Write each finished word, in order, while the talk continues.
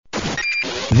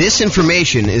This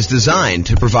information is designed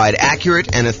to provide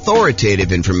accurate and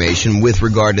authoritative information with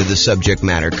regard to the subject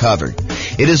matter covered.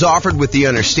 It is offered with the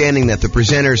understanding that the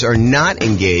presenters are not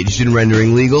engaged in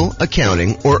rendering legal,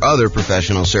 accounting, or other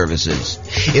professional services.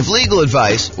 If legal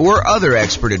advice or other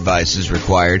expert advice is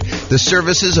required, the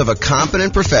services of a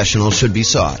competent professional should be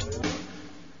sought.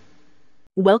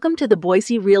 Welcome to the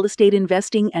Boise Real Estate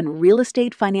Investing and Real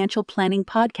Estate Financial Planning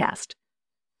Podcast.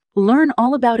 Learn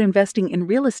all about investing in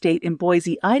real estate in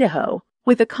Boise, Idaho,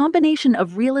 with a combination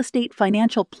of real estate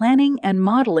financial planning and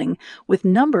modeling with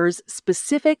numbers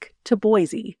specific to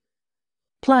Boise.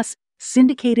 Plus,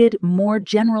 syndicated, more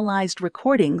generalized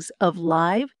recordings of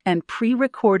live and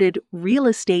pre-recorded real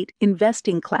estate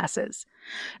investing classes,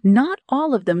 not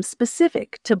all of them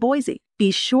specific to Boise.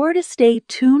 Be sure to stay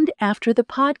tuned after the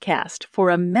podcast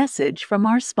for a message from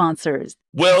our sponsors.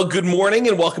 Well, good morning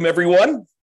and welcome, everyone.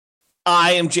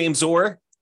 I am James Orr,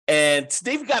 and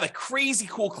today we've got a crazy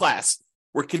cool class.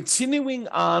 We're continuing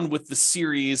on with the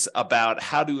series about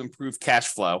how to improve cash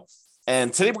flow.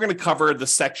 And today we're going to cover the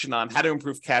section on how to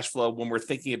improve cash flow when we're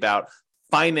thinking about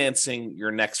financing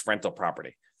your next rental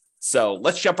property. So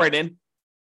let's jump right in,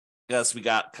 because we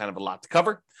got kind of a lot to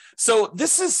cover. So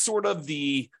this is sort of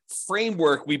the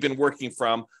framework we've been working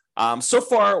from. So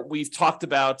far, we've talked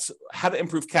about how to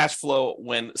improve cash flow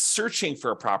when searching for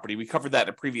a property. We covered that in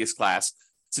a previous class.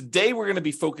 Today, we're going to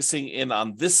be focusing in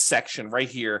on this section right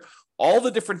here, all the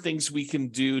different things we can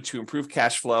do to improve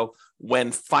cash flow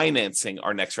when financing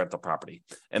our next rental property.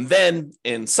 And then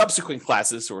in subsequent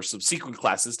classes or subsequent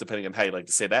classes, depending on how you like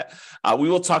to say that, we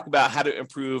will talk about how to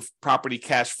improve property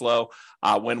cash flow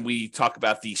when we talk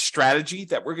about the strategy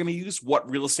that we're going to use, what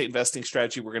real estate investing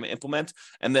strategy we're going to implement,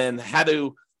 and then how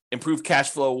to improve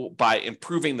cash flow by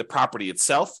improving the property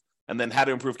itself, and then how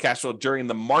to improve cash flow during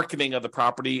the marketing of the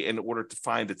property in order to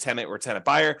find a tenant or a tenant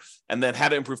buyer, and then how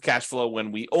to improve cash flow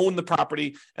when we own the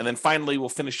property, and then finally we'll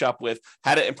finish up with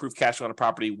how to improve cash flow on a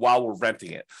property while we're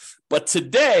renting it. But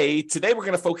today we're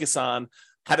going to focus on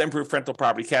how to improve rental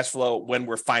property cash flow when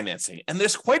we're financing. And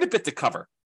there's quite a bit to cover,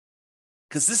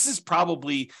 because this is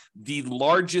probably the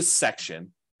largest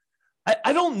section.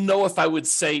 I don't know if I would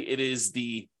say it is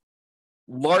the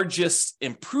largest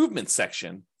improvement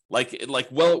section,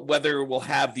 whether it will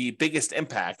have the biggest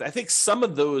impact. I think some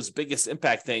of those biggest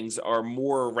impact things are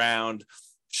more around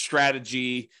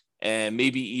strategy and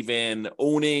maybe even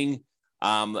owning.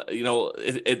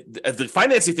 The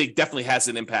financing thing definitely has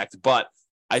an impact, but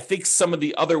I think some of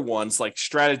the other ones like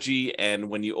strategy and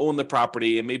when you own the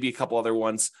property and maybe a couple other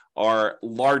ones are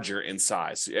larger in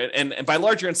size. And by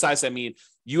larger in size, I mean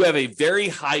you have a very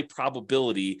high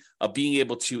probability of being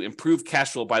able to improve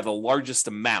cash flow by the largest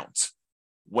amount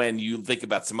when you think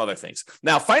about some other things.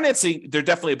 Now, financing, there are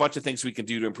definitely a bunch of things we can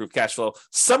do to improve cash flow.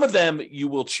 Some of them you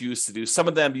will choose to do. Some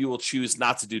of them you will choose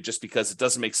not to do just because it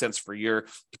doesn't make sense for your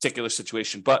particular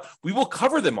situation. But we will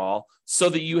cover them all so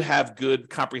that you have good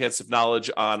comprehensive knowledge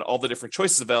on all the different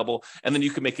choices available, and then you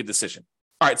can make a decision.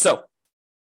 All right, so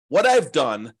what I've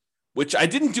done, which I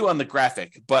didn't do on the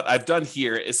graphic, but I've done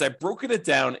here, is I've broken it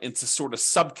down into sort of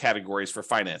subcategories for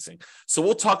financing. So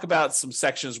we'll talk about some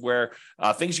sections where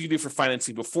things you can do for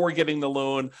financing before getting the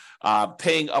loan,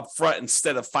 paying upfront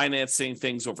instead of financing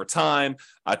things over time,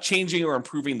 changing or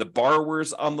improving the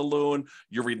borrowers on the loan,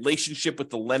 your relationship with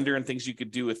the lender and things you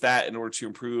could do with that in order to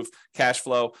improve cash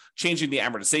flow, changing the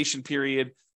amortization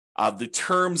period, the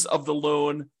terms of the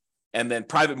loan, and then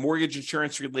private mortgage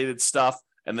insurance related stuff.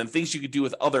 And then things you could do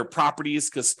with other properties,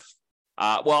 because,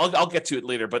 I'll get to it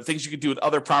later, but things you could do with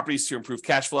other properties to improve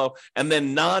cash flow. And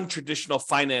then non-traditional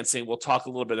financing, we'll talk a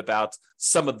little bit about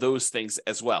some of those things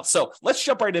as well. So let's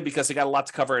jump right in, because I got a lot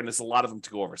to cover and there's a lot of them to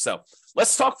go over. So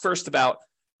let's talk first about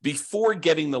before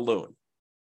getting the loan.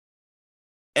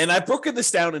 And I've broken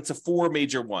this down into four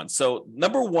major ones. So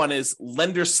number one is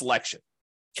lender selection.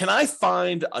 Can I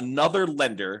find another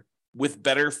lender with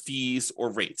better fees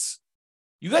or rates?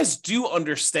 You guys do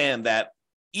understand that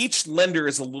each lender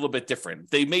is a little bit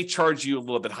different. They may charge you a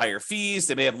little bit higher fees.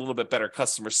 They may have a little bit better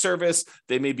customer service.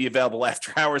 They may be available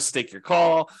after hours to take your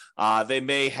call. They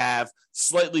may have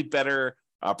slightly better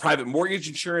private mortgage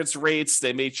insurance rates.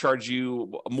 They may charge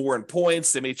you more in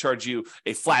points. They may charge you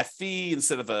a flat fee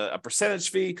instead of a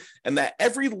percentage fee. And that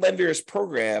every lender's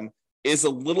program is a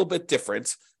little bit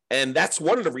different. And that's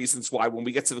one of the reasons why when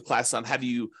we get to the class on how do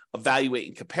you evaluate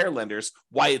and compare lenders,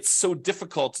 why it's so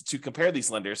difficult to compare these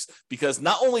lenders, because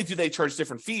not only do they charge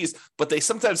different fees, but they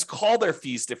sometimes call their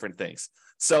fees different things.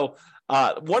 So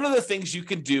one of the things you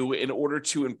can do in order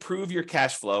to improve your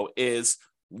cash flow is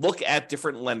look at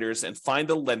different lenders and find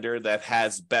a lender that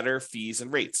has better fees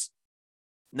and rates.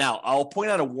 Now, I'll point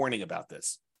out a warning about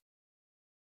this.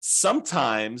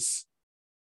 sometimes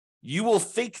you will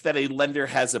think that a lender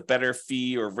has a better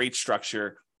fee or rate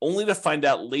structure only to find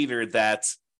out later that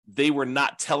they were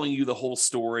not telling you the whole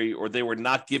story, or they were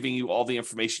not giving you all the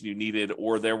information you needed,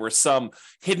 or there were some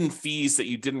hidden fees that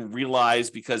you didn't realize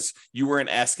because you weren't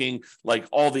asking like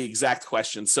all the exact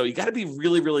questions. So you got to be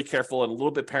really, really careful and a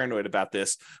little bit paranoid about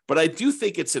this. But I do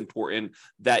think it's important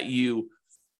that you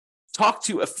talk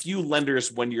to a few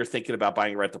lenders when you're thinking about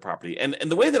buying a rental property. And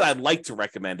the way that I'd like to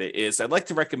recommend it is I'd like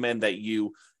to recommend that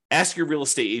you ask your real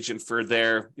estate agent for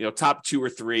their, top 2 or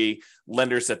 3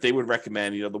 lenders that they would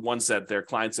recommend, the ones that their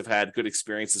clients have had good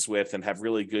experiences with and have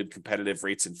really good competitive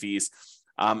rates and fees.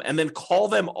 And then call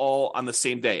them all on the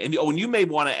same day. And you may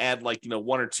want to add 1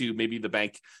 or 2, maybe the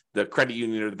bank, the credit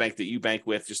union or the bank that you bank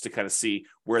with, just to kind of see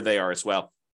where they are as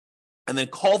well. And then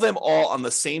call them all on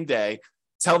the same day.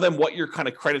 Tell them what your kind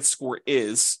of credit score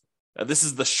is. This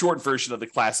is the short version of the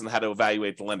class on how to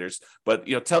evaluate the lenders, but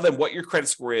tell them what your credit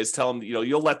score is. Tell them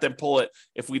you'll let them pull it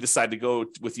if we decide to go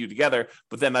with you together.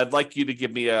 But then I'd like you to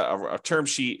give me a term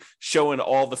sheet showing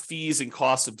all the fees and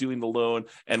costs of doing the loan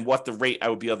and what the rate I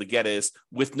would be able to get is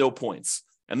with no points.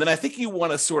 And then I think you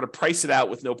want to sort of price it out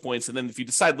with no points. And then if you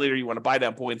decide later you want to buy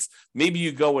down points, maybe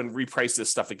you go and reprice this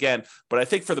stuff again. But I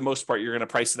think for the most part, you're going to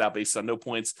price it out based on no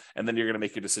points. And then you're going to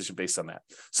make your decision based on that.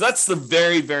 So that's the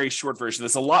very, very short version.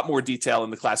 There's a lot more detail in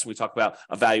the class when we talk about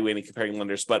evaluating, comparing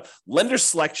lenders. But lender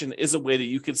selection is a way that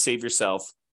you can save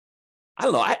yourself, I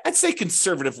don't know, I'd say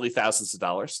conservatively thousands of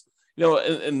dollars.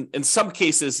 In some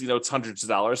cases, it's hundreds of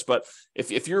dollars, but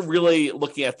if you're really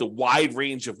looking at the wide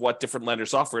range of what different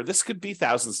lenders offer, this could be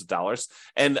thousands of dollars,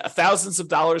 and thousands of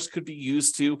dollars could be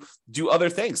used to do other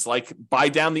things like buy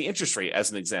down the interest rate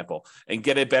as an example and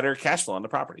get a better cash flow on the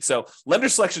property. So lender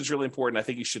selection is really important. I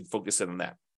think you should focus in on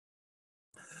that.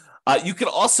 You can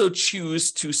also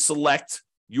choose to select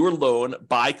your loan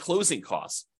by closing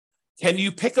costs. Can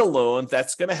you pick a loan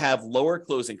that's going to have lower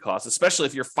closing costs, especially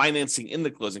if you're financing in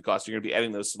the closing costs, you're going to be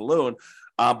adding those to the loan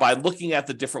by looking at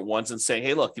the different ones and saying,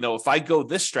 hey, look, if I go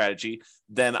this strategy,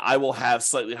 then I will have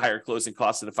slightly higher closing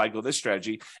costs than if I go this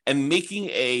strategy, and making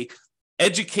a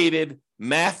educated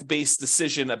math-based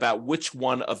decision about which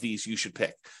one of these you should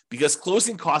pick, because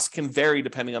closing costs can vary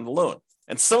depending on the loan.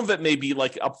 And some of it may be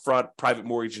like upfront private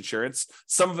mortgage insurance.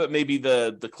 Some of it may be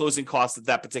the closing costs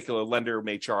that particular lender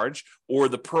may charge, or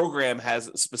the program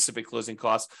has specific closing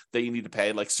costs that you need to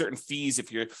pay, like certain fees,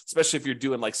 especially if you're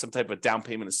doing like some type of down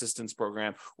payment assistance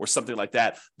program or something like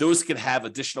that. Those can have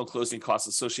additional closing costs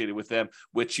associated with them,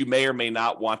 which you may or may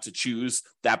not want to choose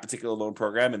that particular loan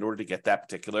program in order to get that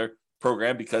particular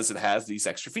program because it has these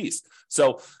extra fees.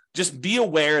 So just be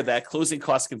aware that closing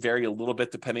costs can vary a little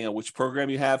bit depending on which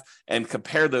program you have, and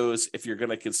compare those if you're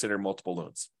going to consider multiple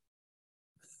loans.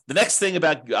 The next thing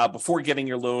about before getting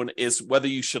your loan is whether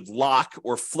you should lock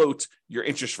or float your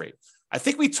interest rate. I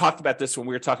think we talked about this when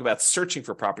we were talking about searching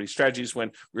for property strategies when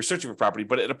we were searching for property,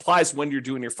 but it applies when you're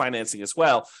doing your financing as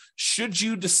well. Should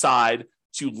you decide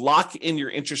to lock in your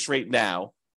interest rate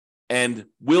now, and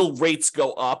will rates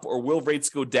go up or will rates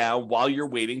go down while you're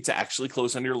waiting to actually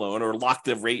close on your loan, or lock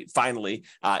the rate finally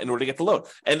in order to get the loan?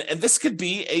 And this could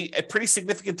be a pretty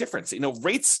significant difference.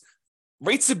 Rates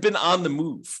have been on the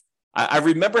move. I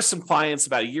remember some clients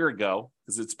about a year ago,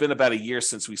 because it's been about a year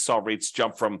since we saw rates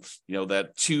jump from,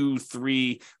 that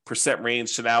 2-3%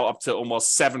 range to now up to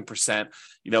almost 7%.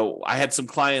 I had some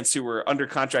clients who were under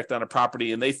contract on a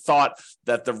property, and they thought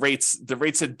that the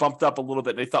rates had bumped up a little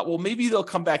bit. And they thought, well, maybe they'll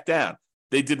come back down.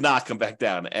 They did not come back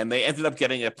down, and they ended up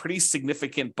getting a pretty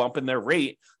significant bump in their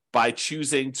rate by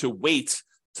choosing to wait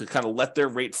to kind of let their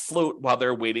rate float while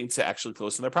they're waiting to actually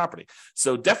close on their property.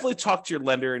 So definitely talk to your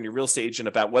lender and your real estate agent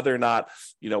about whether or not,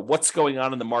 what's going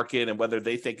on in the market and whether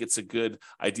they think it's a good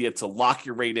idea to lock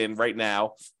your rate in right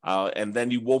now. And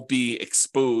then you won't be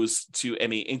exposed to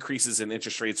any increases in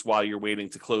interest rates while you're waiting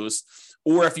to close,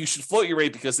 or if you should float your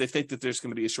rate because they think that there's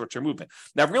going to be a short-term movement.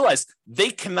 Now realize they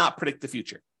cannot predict the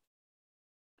future.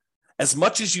 As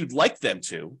much as you'd like them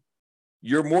to,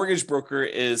 your mortgage broker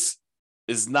is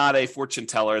not a fortune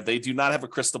teller. They do not have a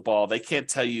crystal ball. They can't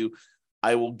tell you,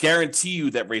 I will guarantee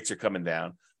you that rates are coming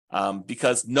down,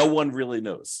 because no one really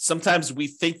knows. Sometimes we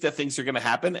think that things are going to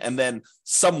happen, and then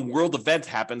some world event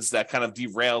happens that kind of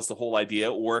derails the whole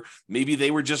idea, or maybe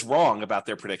they were just wrong about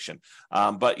their prediction.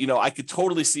 But I could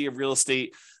totally see a real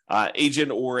estate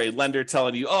agent or a lender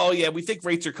telling you, oh yeah, we think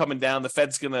rates are coming down. The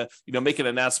Fed's going to, make an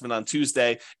announcement on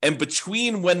Tuesday. And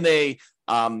between when they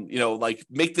like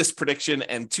make this prediction,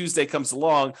 and Tuesday comes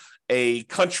along, a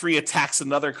country attacks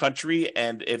another country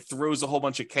and it throws a whole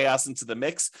bunch of chaos into the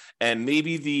mix. And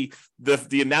maybe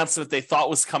the announcement they thought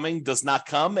was coming does not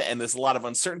come. And there's a lot of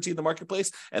uncertainty in the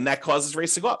marketplace, and that causes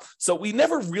rates to go up. So we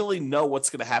never really know what's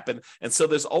going to happen. And so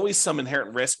there's always some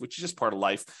inherent risk, which is just part of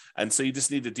life. And so you just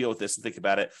need to deal with this and think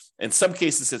about it. In some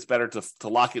cases, it's better to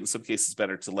lock it. In some cases, it's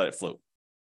better to let it float.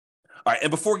 All right.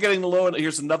 And before getting the loan,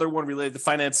 here's another one related to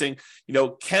financing.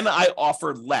 Can I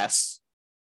offer less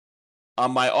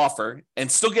on my offer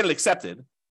and still get it accepted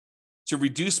to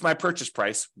reduce my purchase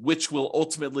price, which will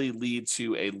ultimately lead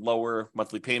to a lower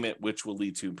monthly payment, which will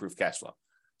lead to improved cash flow?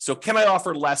 So can I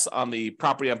offer less on the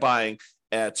property I'm buying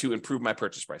to improve my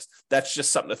purchase price? That's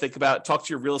just something to think about. Talk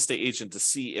to your real estate agent to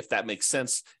see if that makes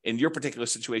sense in your particular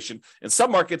situation. In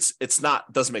some markets,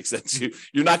 doesn't make sense.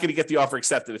 You're not going to get the offer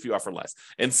accepted if you offer less.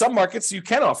 In some markets, you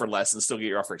can offer less and still get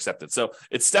your offer accepted. So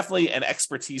it's definitely an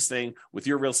expertise thing with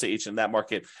your real estate agent in that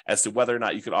market as to whether or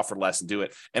not you can offer less and do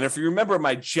it. And if you remember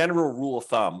my general rule of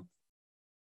thumb,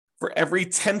 for every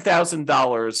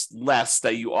 $10,000 less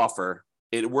that you offer,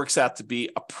 it works out to be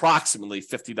approximately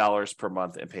 $50 per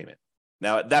month in payment.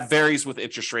 Now, that varies with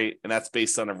interest rate, and that's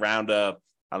based on around 4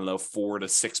 to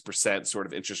 6% sort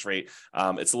of interest rate.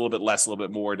 It's a little bit less, a little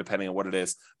bit more, depending on what it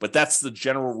is. But that's the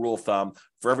general rule of thumb.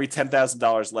 For every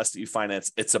 $10,000 less that you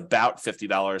finance, it's about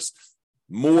 $50.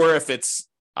 More if it's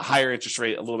a higher interest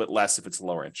rate, a little bit less if it's a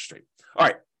lower interest rate. All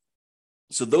right.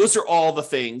 So those are all the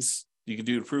things you can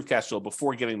do to improve cash flow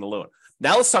before getting the loan.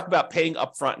 Now let's talk about paying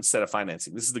upfront instead of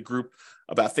financing. This is the group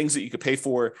about things that you could pay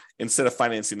for instead of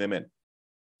financing them in.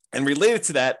 And related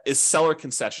to that is seller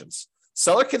concessions.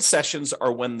 Seller concessions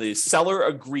are when the seller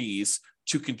agrees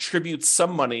to contribute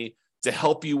some money to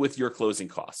help you with your closing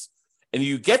costs. And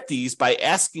you get these by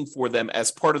asking for them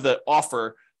as part of the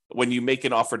offer when you make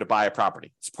an offer to buy a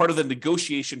property. It's part of the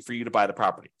negotiation for you to buy the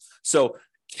property. So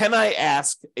can I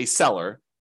ask a seller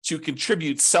to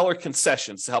contribute seller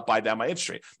concessions to help buy down my interest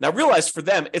rate? Now realize for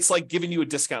them, it's like giving you a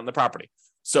discount on the property.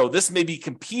 So this may be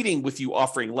competing with you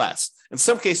offering less. In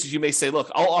some cases, you may say,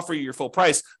 look, I'll offer you your full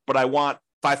price, but I want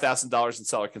 $5,000 in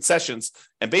seller concessions.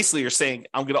 And basically you're saying,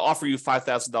 I'm going to offer you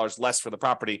 $5,000 less for the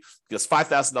property because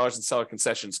 $5,000 in seller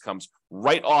concessions comes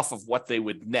right off of what they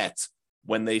would net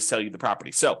when they sell you the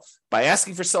property. So by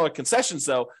asking for seller concessions,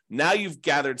 though, now you've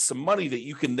gathered some money that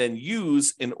you can then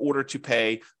use in order to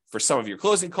pay for some of your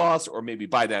closing costs, or maybe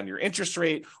buy down your interest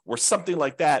rate or something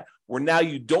like that, where now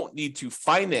you don't need to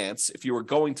finance if you were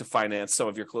going to finance some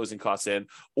of your closing costs in,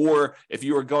 or if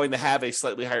you were going to have a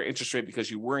slightly higher interest rate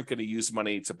because you weren't going to use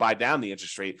money to buy down the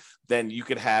interest rate, then you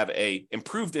could have a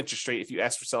improved interest rate if you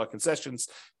ask for seller concessions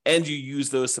and you use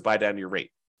those to buy down your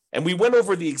rate. And we went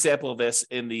over the example of this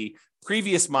in the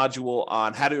previous module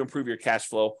on how to improve your cash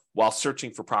flow while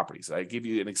searching for properties. I give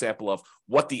you an example of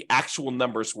what the actual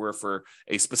numbers were for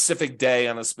a specific day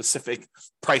on a specific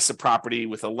price of property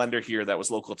with a lender here that was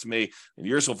local to me. And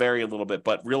yours will vary a little bit,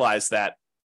 but realize that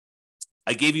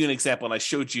I gave you an example and I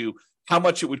showed you how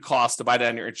much it would cost to buy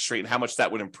down your interest rate and how much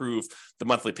that would improve the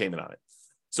monthly payment on it.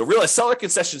 So realize seller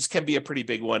concessions can be a pretty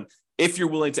big one if you're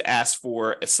willing to ask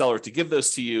for a seller to give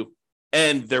those to you,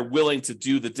 and they're willing to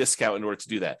do the discount in order to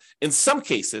do that. In some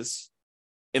cases,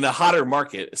 in a hotter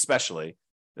market especially,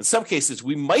 in some cases,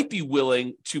 we might be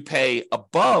willing to pay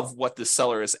above what the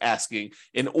seller is asking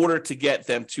in order to get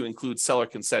them to include seller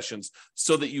concessions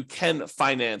so that you can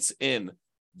finance in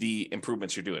the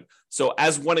improvements you're doing. So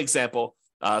as one example,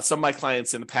 some of my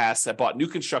clients in the past have bought new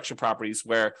construction properties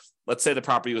where, let's say the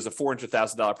property was a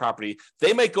 $400,000 property.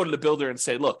 They might go to the builder and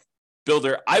say, look,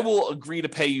 builder, I will agree to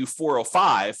pay you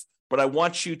 $405,000, but I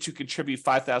want you to contribute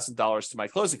 $5,000 to my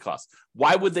closing costs.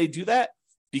 Why would they do that?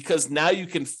 Because now you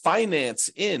can finance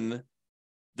in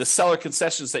the seller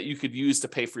concessions that you could use to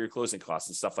pay for your closing costs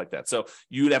and stuff like that. So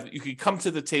you could come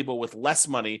to the table with less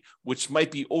money, which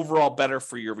might be overall better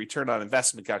for your return on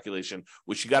investment calculation,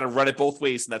 which you got to run it both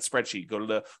ways in that spreadsheet. Go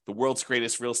to the world's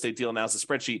greatest real estate deal analysis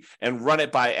spreadsheet and run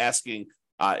it by asking,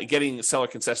 getting seller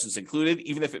concessions included,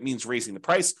 even if it means raising the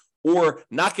price, or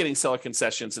not getting seller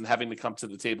concessions and having to come to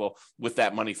the table with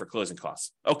that money for closing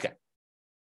costs. Okay.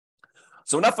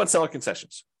 So enough on seller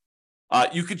concessions.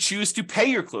 You could choose to pay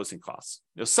your closing costs.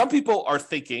 Some people are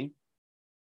thinking,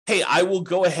 hey, I will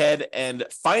go ahead and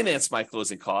finance my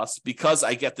closing costs because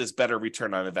I get this better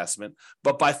return on investment.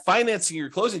 But by financing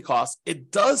your closing costs, it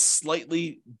does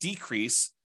slightly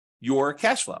decrease your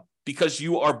cash flow because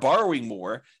you are borrowing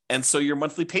more. And so your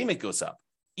monthly payment goes up.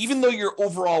 Even though your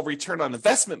overall return on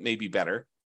investment may be better,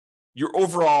 your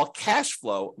overall cash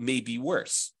flow may be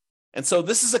worse. And so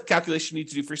this is a calculation you need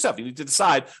to do for yourself. You need to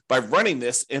decide by running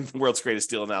this in the world's greatest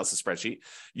deal analysis spreadsheet.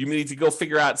 You need to go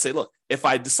figure out and say, look, if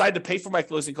I decide to pay for my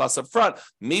closing costs up front,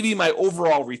 maybe my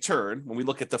overall return, when we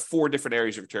look at the 4 different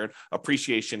areas of return,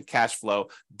 appreciation, cash flow,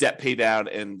 debt pay down,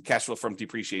 and cash flow from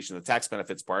depreciation, the tax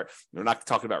benefits part. We're not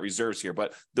talking about reserves here,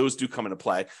 but those do come into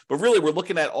play. But really, we're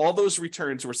looking at all those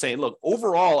returns. We're saying, look,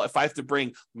 overall, if I have to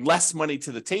bring less money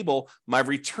to the table, my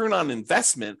return on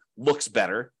investment looks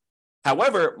better.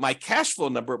 However, my cash flow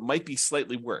number might be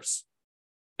slightly worse.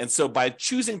 And so by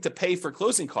choosing to pay for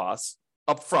closing costs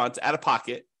up front, out of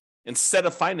pocket, instead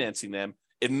of financing them,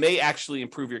 it may actually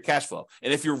improve your cash flow.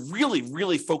 And if you're really,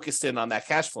 really focused in on that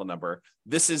cash flow number,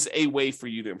 this is a way for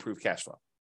you to improve cash flow.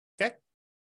 Okay?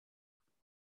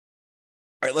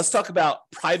 All right, let's talk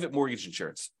about private mortgage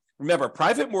insurance. Remember,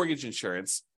 private mortgage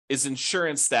insurance is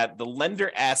insurance that the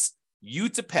lender asks you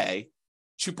to pay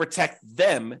to protect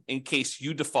them in case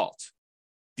you default.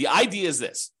 The idea is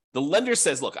this. The lender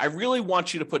says, look, I really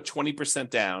want you to put 20%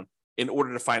 down in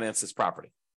order to finance this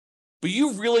property. But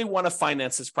you really want to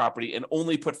finance this property and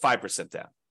only put 5% down.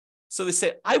 So they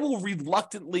say, I will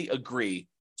reluctantly agree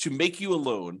to make you a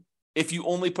loan if you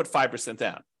only put 5%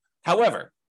 down.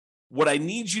 However, what I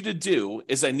need you to do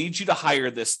is I need you to hire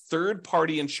this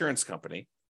third-party insurance company,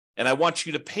 and I want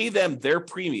you to pay them their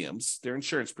premiums, their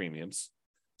insurance premiums,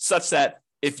 such that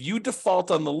if you default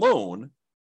on the loan,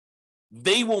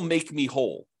 they will make me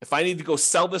whole. If I need to go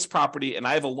sell this property and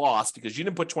I have a loss because you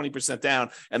didn't put 20%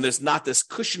 down and there's not this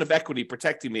cushion of equity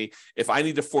protecting me, if I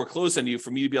need to foreclose on you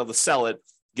for me to be able to sell it,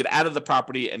 get out of the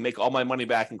property and make all my money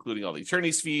back, including all the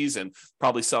attorney's fees and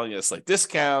probably selling at a slight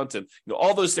discount and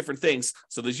all those different things.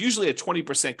 So there's usually a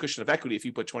 20% cushion of equity if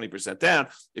you put 20% down.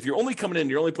 If you're only coming in,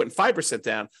 you're only putting 5%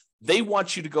 down, they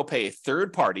want you to go pay a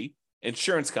third-party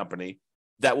insurance company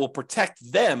that will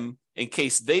protect them in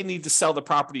case they need to sell the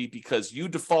property because you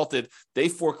defaulted, they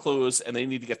foreclose, and they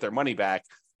need to get their money back.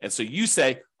 And so you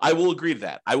say, I will agree to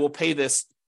that. I will pay this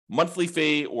monthly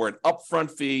fee or an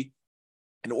upfront fee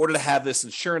in order to have this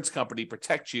insurance company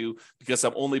protect you because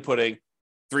I'm only putting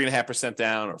 3.5%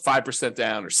 down or 5%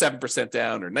 down or 7%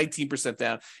 down or 19%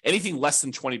 down. Anything less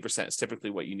than 20% is typically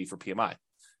what you need for PMI,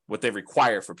 what they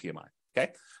require for PMI.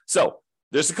 Okay. So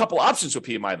there's a couple options with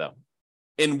PMI though.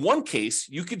 In one case,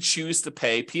 you could choose to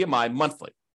pay PMI monthly.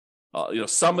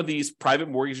 Some of these private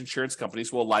mortgage insurance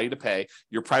companies will allow you to pay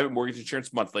your private mortgage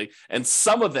insurance monthly, and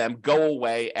some of them go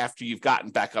away after you've gotten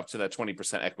back up to that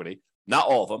 20% equity. Not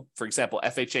all of them. For example,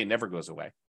 FHA never goes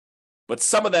away. But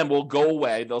some of them will go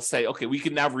away. They'll say, okay, we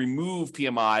can now remove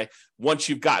PMI once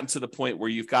you've gotten to the point where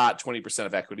you've got 20%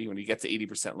 of equity, when you get to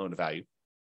 80% loan to value.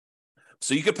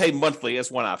 So you could pay monthly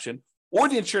as one option. Or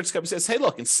the insurance company says, hey,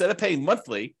 look, instead of paying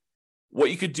monthly, what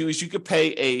you could do is you could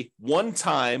pay a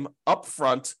one-time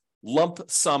upfront lump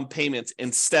sum payment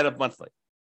instead of monthly.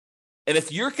 And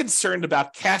if you're concerned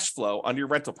about cash flow on your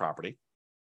rental property,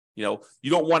 you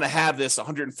don't want to have this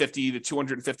 $150 to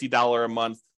 $250 a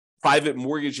month private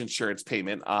mortgage insurance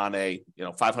payment on a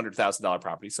 $500,000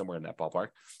 property, somewhere in that ballpark.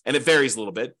 And it varies a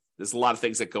little bit. There's a lot of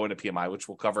things that go into PMI, which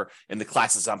we'll cover in the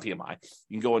classes on PMI.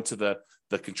 You can go into the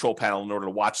control panel in order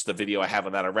to watch the video I have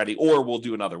on that already, or we'll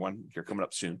do another one here coming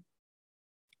up soon.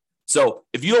 So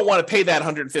if you don't want to pay that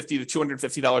 $150 to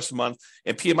 $250 a month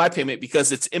in PMI payment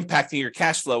because it's impacting your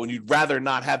cash flow and you'd rather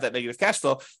not have that negative cash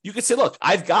flow, you could say, look,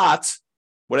 I've got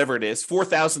whatever it is,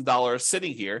 $4,000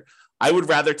 sitting here. I would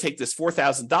rather take this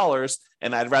 $4,000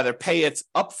 and I'd rather pay it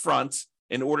upfront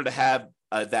in order to have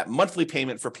that monthly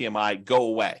payment for PMI go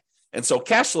away. And so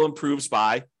cash flow improves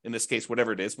by, in this case,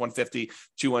 whatever it is, $150,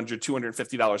 $200,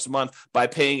 $250 a month by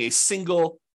paying a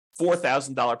single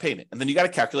 $4,000 payment. And then you got to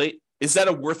calculate, is that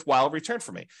a worthwhile return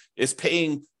for me? Is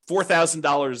paying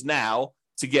 $4,000 now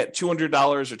to get $200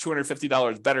 or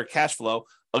 $250 better cash flow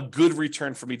a good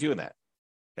return for me doing that?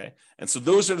 Okay. And so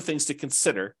those are the things to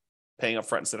consider paying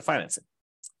upfront instead of financing.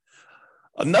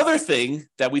 Another thing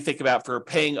that we think about for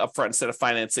paying upfront instead of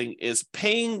financing is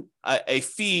paying a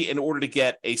fee in order to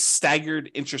get a staggered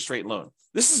interest rate loan.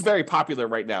 This is very popular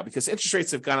right now because interest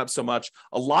rates have gone up so much.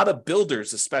 A lot of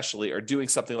builders especially are doing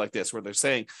something like this where they're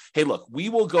saying, hey, look, we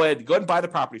will go ahead and buy the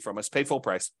property from us, pay full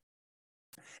price,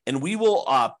 and we will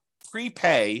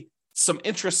prepay some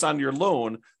interest on your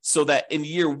loan so that in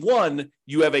year one,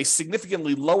 you have a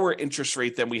significantly lower interest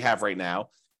rate than we have right now.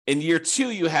 In year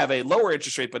two, you have a lower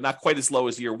interest rate, but not quite as low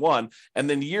as year one. And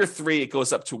then year three, it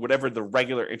goes up to whatever the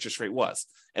regular interest rate was.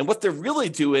 And what they're really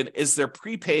doing is they're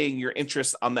prepaying your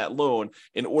interest on that loan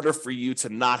in order for you to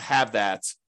not have that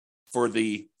for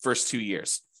the first 2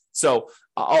 years. So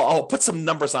I'll put some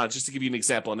numbers on it just to give you an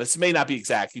example. And this may not be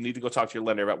exact. You need to go talk to your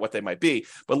lender about what they might be.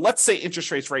 But let's say interest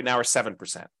rates right now are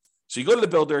 7%. So you go to the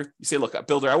builder, you say, look,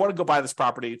 builder, I want to go buy this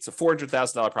property. It's a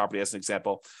 $400,000 property as an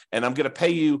example, and I'm going to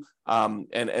pay you,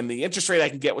 and the interest rate I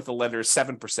can get with the lender is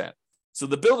 7%. So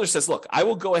the builder says, look, I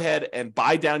will go ahead and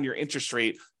buy down your interest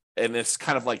rate, and it's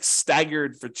kind of like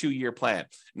staggered for 2-year plan.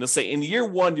 And they'll say in year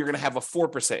 1, you're going to have a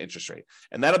 4% interest rate,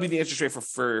 and that'll be the interest rate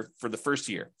for the first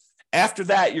year. After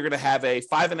that, you're going to have a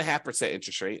 5.5%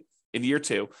 interest rate in year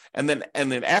 2. And then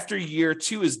after year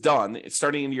 2 is done,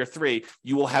 starting in year 3,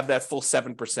 you will have that full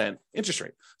 7% interest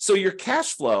rate. So your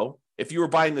cash flow, if you were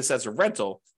buying this as a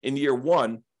rental in year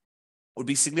 1, would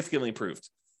be significantly improved.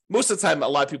 Most of the time, a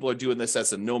lot of people are doing this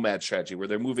as a nomad strategy where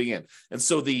they're moving in. And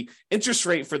so the interest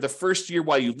rate for the first year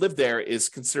while you live there is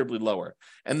considerably lower.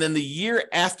 And then the year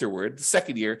afterward, the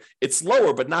second year, it's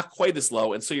lower, but not quite as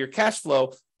low. And so your cash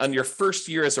flow on your first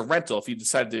year as a rental, if you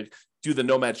decide to do the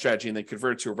nomad strategy and then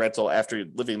convert it to a rental after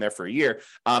living there for a year,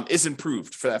 is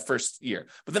improved for that first year.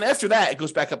 But then after that, it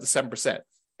goes back up to 7%.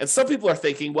 And some people are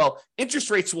thinking, well, interest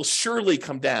rates will surely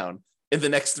come down in the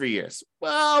next 3 years.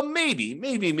 Well, maybe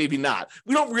not.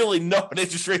 We don't really know what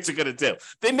interest rates are going to do.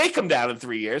 They may come down in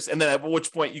 3 years, and then at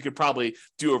which point you could probably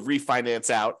do a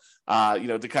refinance out,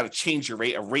 to kind of change your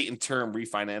rate, a rate and term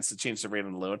refinance to change the rate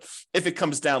on the loan, if it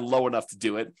comes down low enough to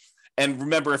do it. And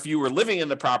remember, if you were living in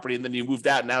the property and then you moved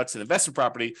out and now it's an investment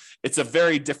property, it's a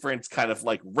very different kind of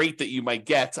like rate that you might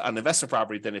get on investment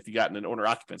property than if you got in an owner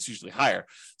occupant. It's usually higher.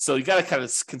 So you got to kind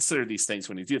of consider these things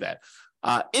when you do that.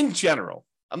 In general,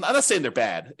 I'm not saying they're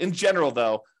bad. In general,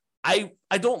 though, I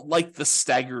don't like the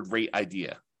staggered rate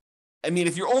idea. I mean,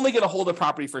 if you're only going to hold a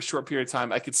property for a short period of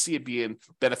time, I could see it being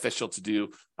beneficial to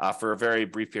do for a very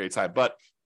brief period of time. But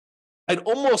I'd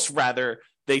almost rather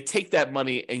they take that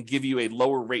money and give you a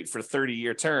lower rate for a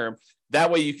 30-year term.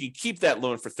 That way you can keep that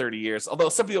loan for 30 years. Although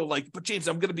some people are like, but James,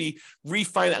 I'm going to be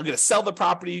refinance. I'm going to sell the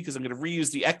property because I'm going to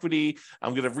reuse the equity.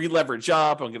 I'm going to re-leverage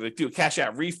up. I'm going to do a cash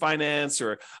out refinance,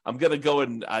 or I'm going to go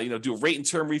and do a rate and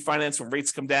term refinance when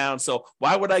rates come down. So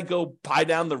why would I go buy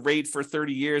down the rate for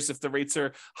 30 years if the rates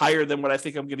are higher than what I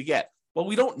think I'm going to get? Well,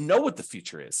 we don't know what the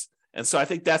future is. And so I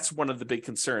think that's one of the big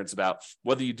concerns about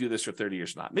whether you do this for 30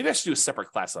 years or not. Maybe I should do a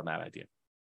separate class on that idea.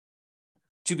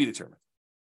 To be determined.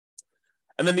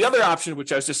 And then the other option,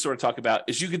 which I was just sort of talking about,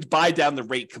 is you could buy down the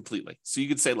rate completely. So you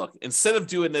could say, look, instead of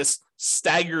doing this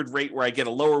staggered rate where I get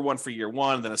a lower one for year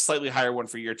 1, and then a slightly higher one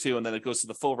for year 2, and then it goes to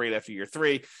the full rate after year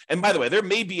 3. And by the way, there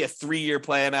may be a 3-year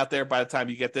plan out there by the time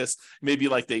you get this. Maybe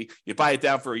like you buy it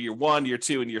down for year 1, year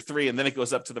 2, and year 3, and then it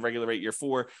goes up to the regular rate year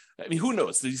 4. I mean, who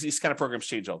knows? These kind of programs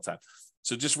change all the time.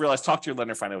 So just realize, talk to your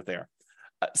lender, find out what they are.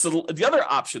 So the other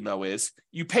option, though, is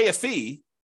you pay a fee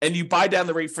and you buy down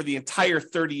the rate for the entire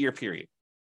 30-year period.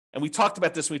 And we talked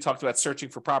about this when we talked about searching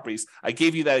for properties. I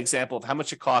gave you that example of how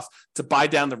much it costs to buy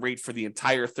down the rate for the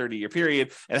entire 30-year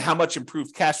period and how much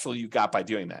improved cash flow you got by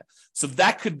doing that. So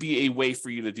that could be a way for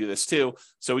you to do this too.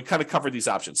 So we kind of covered these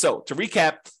options. So to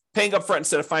recap, paying upfront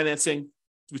instead of financing.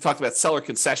 We talked about seller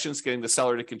concessions, getting the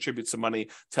seller to contribute some money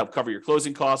to help cover your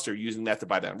closing costs or using that to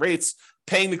buy down rates.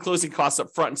 Paying the closing costs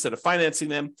up front instead of financing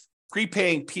them.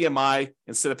 Prepaying PMI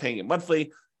instead of paying it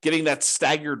monthly. Getting that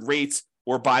staggered rate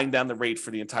or buying down the rate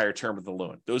for the entire term of the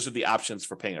loan. Those are the options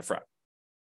for paying up front.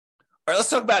 All right,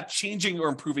 let's talk about changing or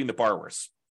improving the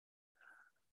borrowers.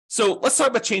 So let's talk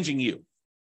about changing you.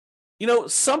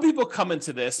 Some people come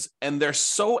into this and they're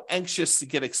so anxious to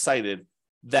get excited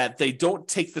that they don't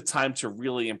take the time to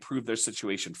really improve their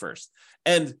situation first.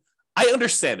 And I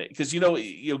understand it because,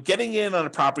 getting in on a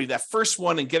property, that first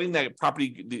one, and getting that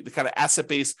property, the kind of asset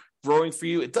base growing for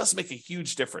you, it does make a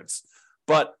huge difference.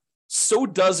 But so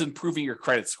does improving your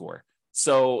credit score.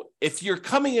 So if you're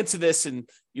coming into this and,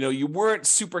 you weren't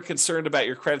super concerned about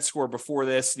your credit score before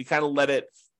this, and you kind of let it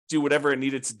do whatever it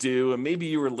needed to do, and maybe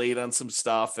you were late on some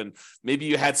stuff, and maybe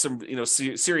you had some,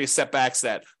 serious setbacks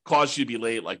that caused you to be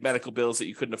late, like medical bills that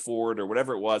you couldn't afford or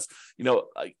whatever it was,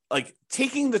 like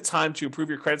taking the time to improve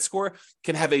your credit score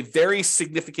can have a very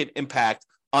significant impact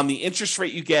on the interest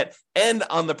rate you get and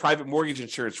on the private mortgage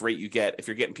insurance rate you get if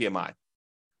you're getting PMI.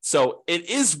 So it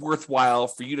is worthwhile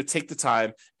for you to take the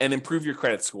time and improve your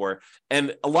credit score.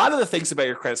 And a lot of the things about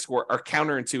your credit score are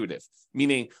counterintuitive,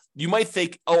 meaning you might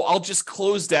think, oh, I'll just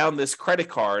close down this credit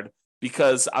card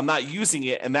because I'm not using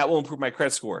it and that will improve my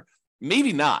credit score.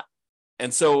 Maybe not.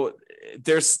 And so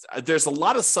there's a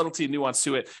lot of subtlety and nuance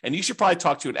to it. And you should probably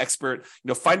talk to an expert,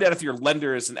 find out if your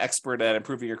lender is an expert at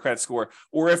improving your credit score,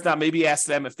 or if not, maybe ask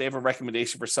them if they have a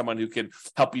recommendation for someone who can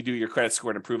help you do your credit score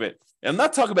and improve it. And I'm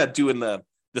not talking about doing the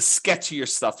sketchier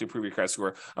stuff to improve your credit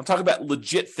score. I'm talking about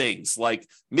legit things like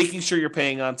making sure you're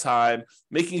paying on time,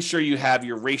 making sure you have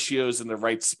your ratios in the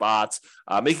right spots,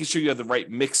 making sure you have the right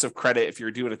mix of credit if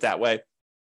you're doing it that way.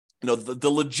 the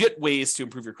legit ways to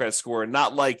improve your credit score,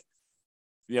 not like,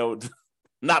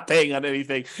 not paying on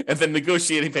anything and then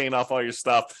negotiating paying off all your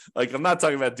stuff. Like, I'm not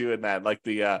talking about doing that, like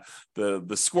the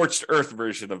scorched earth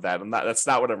version of that. That's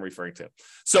not what I'm referring to.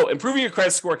 So improving your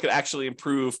credit score could actually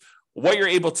improve what you're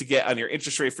able to get on your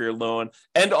interest rate for your loan,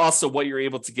 and also what you're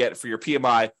able to get for your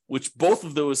PMI, which both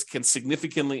of those can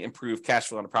significantly improve cash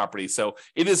flow on a property. So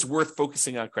it is worth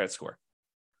focusing on credit score.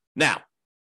 Now,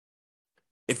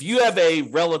 if you have a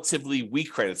relatively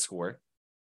weak credit score,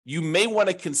 you may want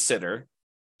to consider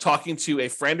talking to a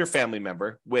friend or family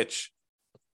member, which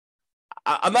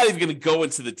I'm not even going to go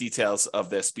into the details of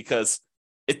this because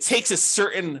it takes a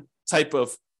certain type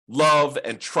of love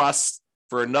and trust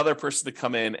for another person to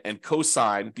come in and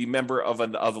co-sign, be member of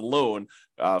a loan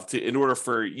in order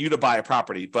for you to buy a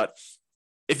property. But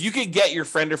if you can get your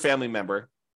friend or family member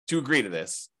to agree to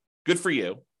this, good for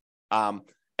you.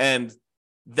 And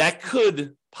that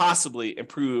could possibly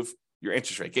improve your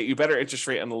interest rate, get you better interest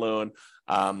rate on the loan.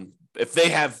 If they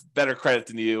have better credit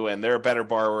than you and they're a better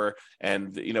borrower,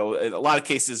 and in a lot of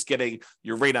cases, getting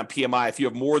your rate on PMI, if you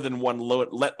have more than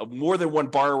one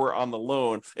borrower on the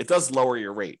loan, it does lower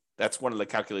your rate. That's one of the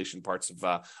calculation parts of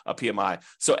a PMI.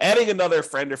 So adding another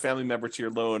friend or family member to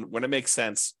your loan when it makes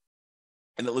sense,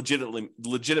 and it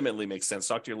legitimately makes sense,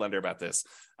 talk to your lender about this.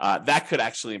 That could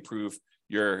actually improve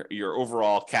your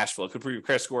overall cash flow. It could improve your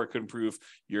credit score. It could improve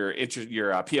your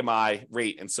PMI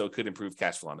rate, and so it could improve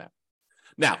cash flow on that.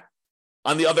 Now,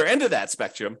 on the other end of that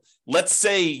spectrum, let's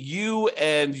say you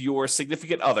and your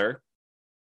significant other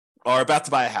are about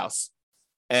to buy a house,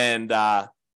 and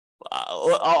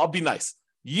I'll be nice.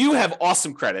 You have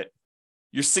awesome credit.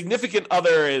 Your significant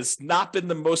other has not been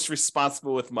the most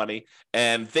responsible with money,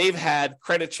 and they've had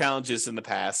credit challenges in the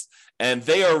past, and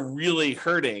they are really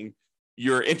hurting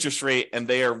your interest rate, and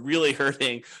they are really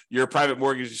hurting your private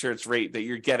mortgage insurance rate that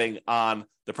you're getting on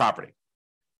the property.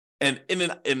 And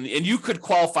you could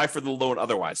qualify for the loan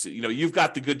otherwise. You've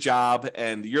got the good job,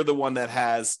 and you're the one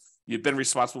that you've been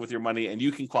responsible with your money, and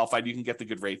you can qualify. You can get the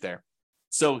good rate there.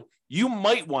 So you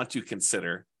might want to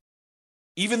consider,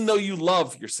 even though you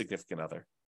love your significant other,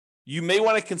 you may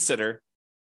want to consider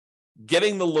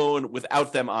getting the loan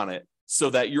without them on it,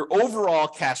 so that your overall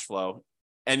cash flow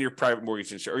and your private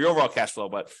mortgage insurance, or your overall cash flow,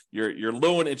 but your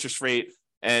loan interest rate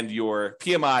and your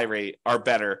PMI rate are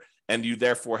better, and you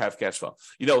therefore have cash flow.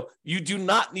 You do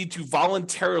not need to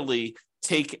voluntarily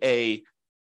take a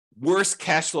worse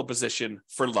cash flow position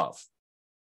for love.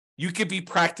 You could be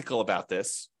practical about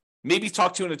this. Maybe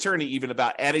talk to an attorney even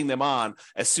about adding them on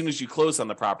as soon as you close on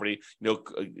the property,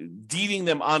 deeding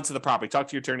them onto the property. Talk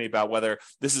to your attorney about whether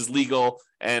this is legal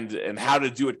and how to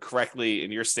do it correctly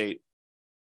in your state.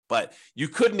 But you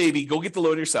could maybe go get the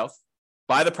loan yourself,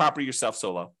 buy the property yourself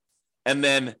solo, and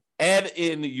then add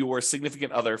in your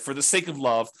significant other for the sake of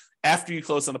love after you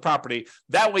close on the property.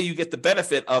 That way you get the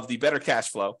benefit of the better cash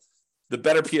flow, the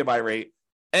better PMI rate,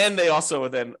 and they also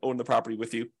then own the property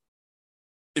with you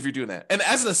if you're doing that. And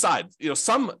as an aside,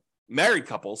 some married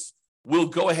couples will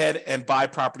go ahead and buy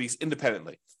properties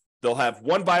independently. They'll have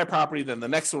one buy a property, then the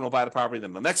next one will buy the property,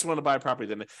 then the next one will buy a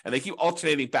property, and they keep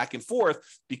alternating back and forth,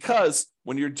 because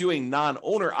when you're doing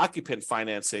non-owner occupant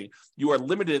financing, you are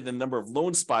limited in the number of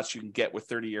loan spots you can get with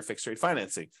 30-year fixed rate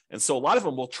financing. And so a lot of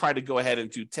them will try to go ahead and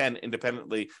do 10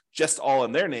 independently, just all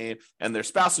in their name, and their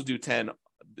spouse will do 10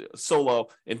 solo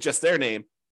in just their name.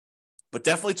 But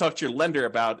definitely talk to your lender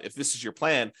about if this is your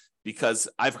plan, because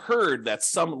I've heard that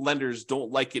some lenders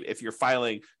don't like it if you're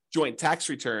filing joint tax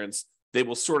returns. They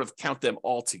will sort of count them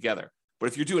all together. But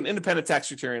if you're doing independent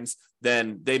tax returns,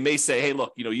 then they may say, hey,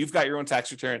 look, you've got your own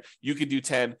tax return. You could do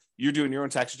 10. You're doing your own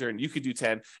tax return. You could do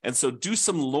 10. And so do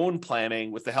some loan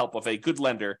planning with the help of a good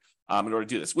lender in order to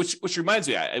do this, which reminds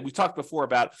me, we talked before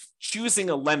about choosing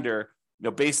a lender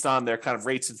based on their kind of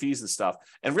rates and fees and stuff,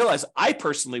 and realize I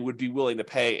personally would be willing to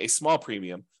pay a small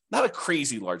premium, not a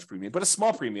crazy large premium, but a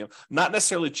small premium, not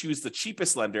necessarily choose the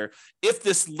cheapest lender if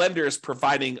this lender is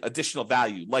providing additional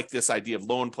value, like this idea of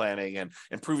loan planning and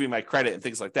improving my credit and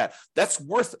things like that. That's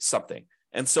worth something.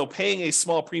 And so paying a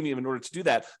small premium in order to do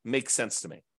that makes sense to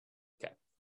me. Okay.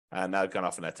 Now I've gone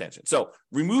off on that tangent. So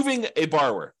removing a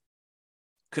borrower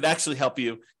could actually help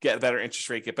you get a better interest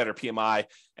rate, get better PMI.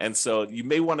 And so you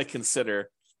may want to consider,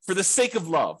 for the sake of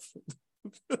love,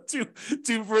 for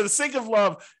the sake of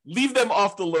love, leave them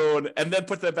off the loan and then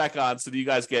put them back on, so that you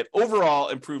guys get overall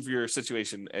improve your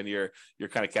situation and your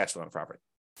kind of cash flow on the property.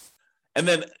 And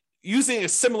then using a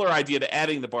similar idea to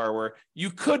adding the borrower,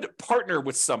 you could partner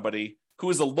with somebody who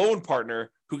is a loan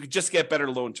partner who could just get better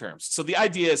loan terms. So the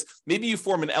idea is maybe you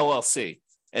form an LLC,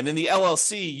 And in the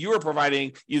LLC, you are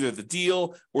providing either the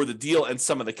deal and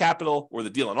some of the capital or the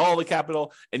deal and all the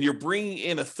capital. And you're bringing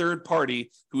in a third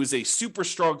party who is a super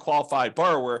strong qualified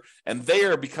borrower. And they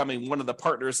are becoming one of the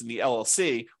partners in the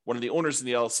LLC, one of the owners in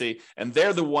the LLC. And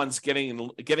they're the ones getting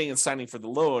and signing for the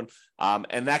loan.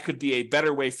 And that could be a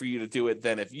better way for you to do it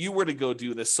than if you were to go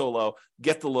do this solo,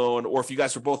 get the loan, or if you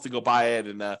guys were both to go buy it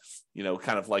and,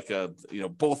 kind of like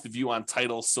both of you on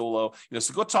title solo,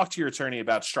 so go talk to your attorney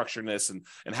about structuring this and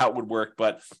how it would work,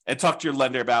 and talk to your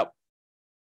lender about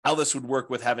how this would work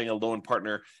with having a loan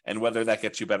partner and whether that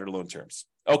gets you better loan terms.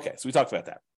 Okay, so we talked about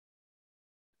that.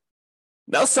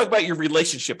 Now let's talk about your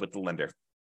relationship with the lender.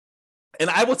 And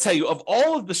I will tell you, of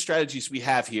all of the strategies we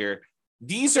have here,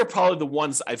 these are probably the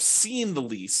ones I've seen the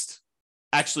least,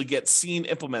 actually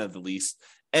implemented the least,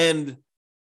 and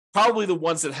probably the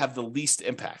ones that have the least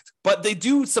impact. But they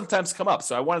do sometimes come up,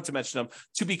 so I wanted to mention them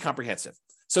to be comprehensive.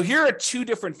 So here are two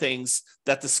different things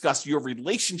that discuss your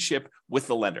relationship with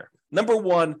the lender. Number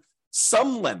one,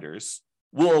 some lenders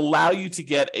will allow you to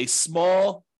get a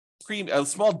small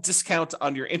discount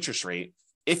on your interest rate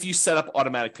if you set up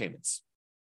automatic payments.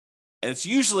 And it's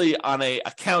usually on an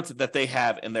account that they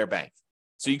have in their bank.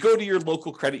 So you go to your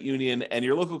local credit union, and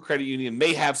your local credit union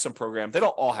may have some program. They don't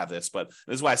all have this, but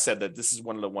this is why I said that this is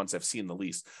one of the ones I've seen the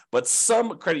least. But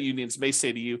some credit unions may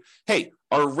say to you, hey,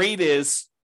 our rate is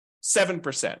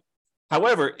 7%.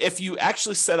 However, if you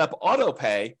actually set up auto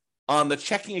pay on the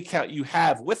checking account you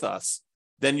have with us,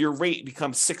 then your rate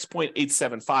becomes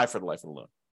 6.875 for the life of the loan.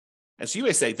 And so you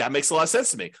may say, that makes a lot of sense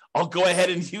to me. I'll go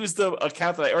ahead and use the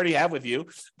account that I already have with you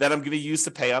that I'm going to use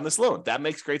to pay on this loan. That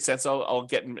makes great sense. I'll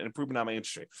get an improvement on my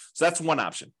interest rate. So that's one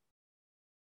option.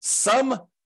 Some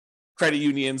credit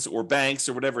unions or banks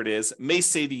or whatever it is may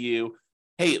say to you,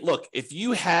 hey, look, if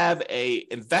you have a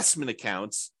investment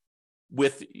account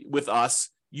with us,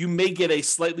 you may get a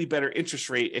slightly better interest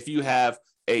rate if you have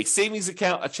a savings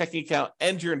account, a checking account,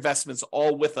 and your investments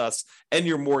all with us and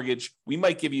your mortgage. We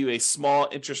might give you a small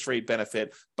interest rate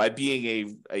benefit by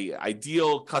being a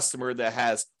ideal customer that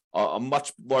has a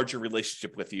much larger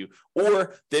relationship with you.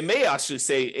 Or they may actually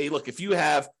say, hey, look, if you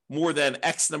have more than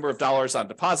X number of dollars on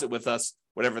deposit with us,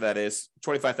 whatever that is,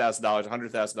 $25,000,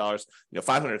 $100,000,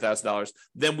 $500,000,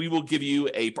 then we will give you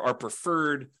our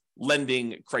preferred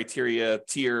lending criteria,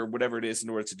 tier, whatever it is, in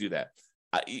order to do that.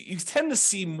 You tend to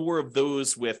see more of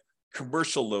those with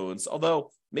commercial loans,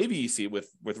 although maybe you see it with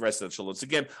residential loans.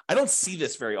 Again, I don't see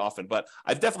this very often, but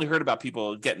I've definitely heard about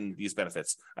people getting these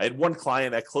benefits. I had one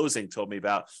client at closing told me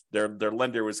about their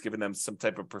lender was giving them some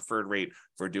type of preferred rate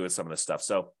for doing some of this stuff.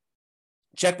 So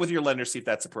check with your lender, see if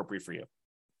that's appropriate for you.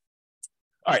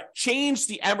 All right, change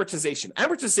the amortization.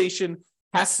 Amortization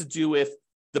has to do with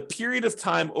the period of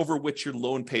time over which your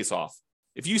loan pays off.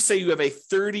 If you say you have a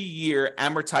 30-year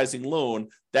amortizing loan,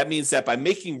 that means that by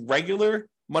making regular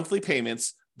monthly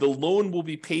payments, the loan will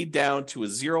be paid down to a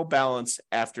zero balance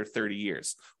after 30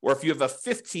 years. Or if you have a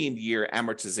 15-year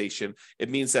amortization, it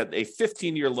means that a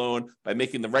 15-year loan, by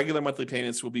making the regular monthly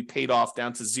payments, will be paid off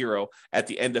down to zero at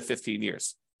the end of 15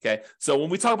 years. Okay, so when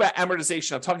we talk about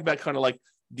amortization, I'm talking about kind of like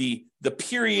the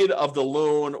period of the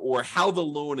loan or how the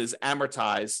loan is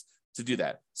amortized to do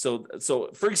that. So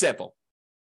for example,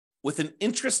 with an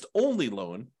interest-only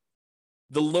loan,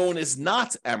 the loan is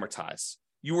not amortized.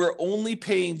 You are only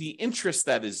paying the interest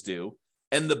that is due,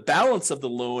 and the balance of the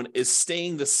loan is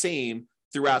staying the same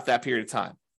throughout that period of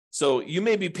time. So you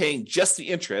may be paying just the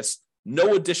interest,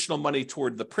 no additional money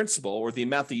toward the principal or the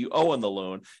amount that you owe on the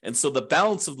loan, and so the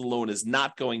balance of the loan is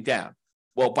not going down.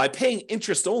 Well, by paying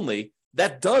interest only,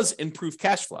 that does improve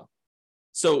cash flow.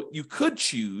 So you could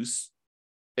choose,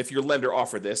 if your lender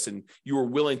offered this and you were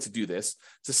willing to do this,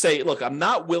 to say, look, I'm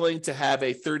not willing to have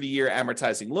a 30-year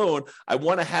amortizing loan. I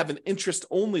want to have an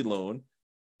interest-only loan.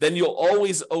 Then you'll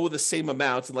always owe the same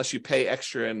amount unless you pay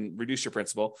extra and reduce your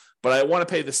principal. But I want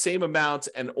to pay the same amount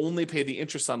and only pay the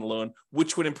interest on the loan,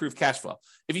 which would improve cash flow.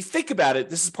 If you think about it,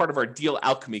 this is part of our deal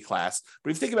alchemy class. But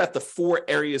if you think about the 4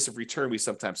 areas of return we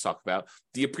sometimes talk about,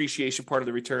 the appreciation part of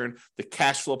the return, the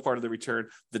cash flow part of the return,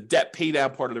 the debt pay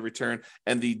down part of the return,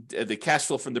 and the cash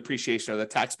flow from depreciation or the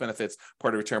tax benefits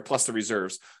part of the return, plus the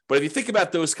reserves. But if you think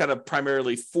about those kind of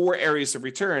primarily 4 areas of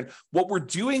return, what we're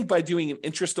doing by doing an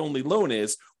interest-only loan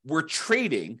is we're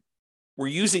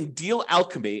using deal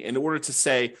alchemy in order to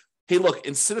say, hey, look,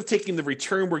 instead of taking the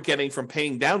return we're getting from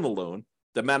paying down the loan,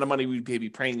 the amount of money we'd be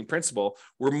paying in principal,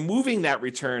 we're moving that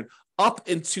return up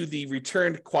into the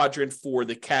return quadrant for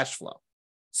the cash flow.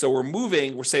 So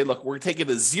we're saying, look, we're taking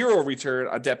a 0 return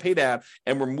on debt pay down,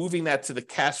 and we're moving that to the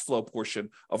cash flow portion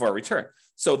of our return.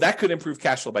 So that could improve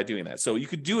cash flow by doing that. So you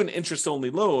could do an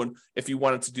interest-only loan if you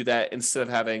wanted to do that instead of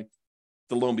having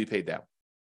the loan be paid down.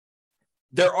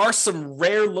 There are some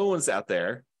rare loans out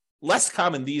there, less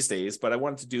common these days, but I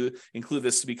wanted to include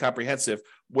this to be comprehensive,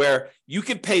 where you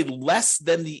can pay less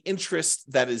than the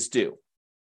interest that is due.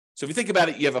 So if you think about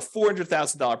it, you have a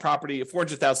 $400,000 property, a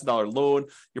 $400,000 loan,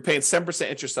 you're paying 7%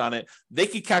 interest on it. They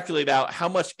can calculate out how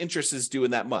much interest is due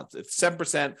in that month. It's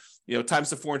 7%, times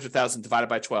the 400,000 divided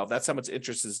by 12. That's how much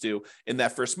interest is due in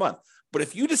that first month. But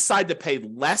if you decide to pay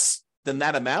less than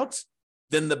that amount,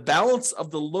 then the balance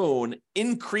of the loan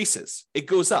increases. It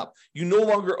goes up. You no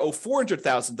longer owe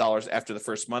 $400,000 after the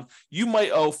first month. You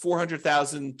might owe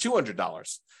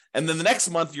 $400,200. And then the next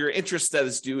month, your interest that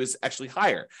is due is actually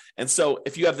higher. And so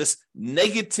if you have this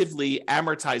negatively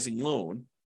amortizing loan,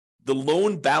 the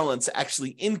loan balance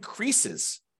actually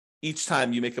increases each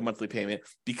time you make a monthly payment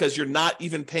because you're not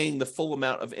even paying the full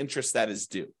amount of interest that is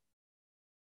due,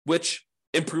 which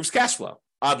improves cash flow,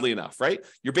 oddly enough, right?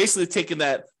 You're basically taking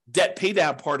that debt pay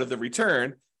down part of the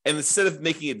return, and instead of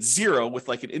making it zero with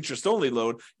like an interest-only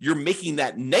loan, you're making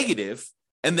that negative.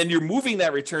 And then you're moving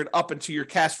that return up into your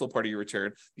cash flow part of your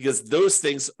return because those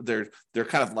things, they're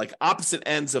kind of like opposite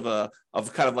ends of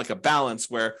kind of like a balance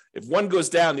where if one goes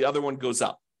down, the other one goes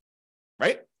up,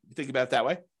 right? You think about it that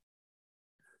way.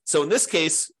 So in this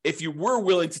case, if you were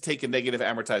willing to take a negative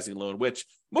amortizing loan, which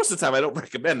most of the time I don't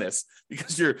recommend this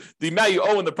because the amount you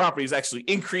owe in the property is actually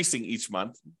increasing each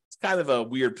month. It's kind of a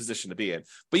weird position to be in,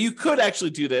 but you could actually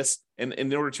do this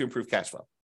in order to improve cash flow.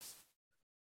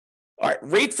 All right,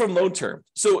 rate from loan term.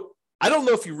 So I don't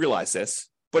know if you realize this,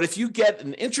 but if you get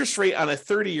an interest rate on a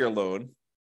 30-year loan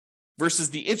versus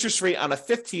the interest rate on a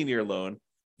 15-year loan,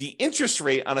 the interest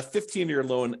rate on a 15-year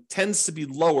loan tends to be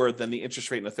lower than the interest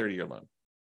rate in a 30-year loan.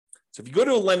 So if you go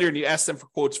to a lender and you ask them for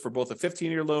quotes for both a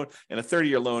 15-year loan and a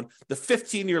 30-year loan, the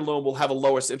 15-year loan will have a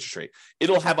lowest interest rate.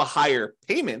 It'll have a higher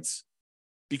payments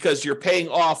because you're paying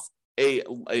off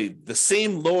the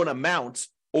same loan amount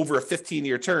over a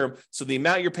 15-year term. So the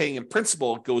amount you're paying in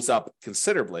principal goes up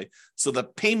considerably. So the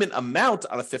payment amount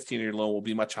on a 15-year loan will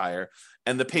be much higher,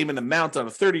 and the payment amount on a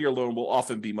 30-year loan will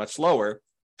often be much lower.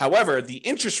 However, the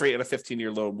interest rate on a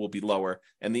 15-year loan will be lower,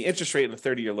 and the interest rate on a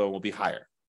 30-year loan will be higher.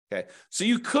 Okay, so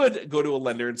you could go to a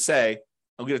lender and say,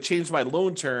 I'm going to change my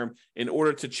loan term in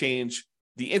order to change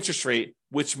the interest rate,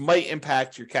 which might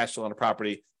impact your cash flow on a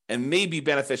property and may be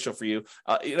beneficial for you.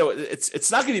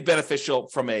 It's not going to be beneficial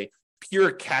from a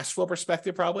pure cash flow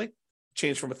perspective, probably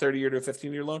change from a 30-year to a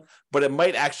 15-year loan, but it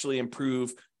might actually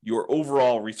improve your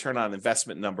overall return on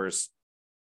investment numbers.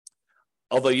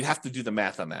 Although you'd have to do the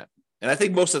math on that. And I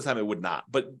think most of the time it would not,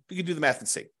 but you can do the math and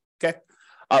see. Okay.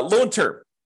 Loan term.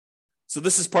 So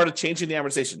this is part of changing the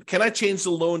amortization. Can I change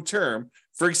the loan term?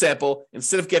 For example,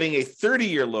 instead of getting a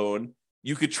 30-year loan,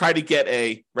 you could try to get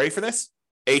ready for this?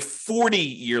 A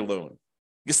 40-year loan.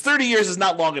 Because 30 years is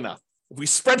not long enough. If we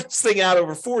spread this thing out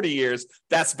over 40 years,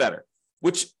 that's better,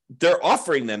 which they're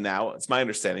offering them now. It's my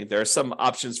understanding. There are some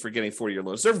options for getting 40-year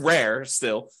loans. They're rare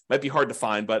still, might be hard to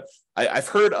find, but I've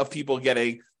heard of people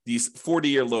getting these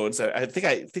 40-year loans. I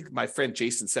think my friend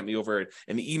Jason sent me over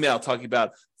an email talking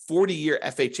about 40-year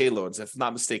FHA loans, if I'm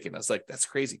not mistaken. I was like, that's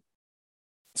crazy.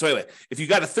 So anyway, if you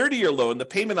got a 30-year loan, the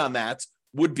payment on that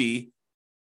would be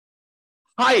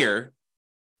higher.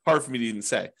 Hard for me to even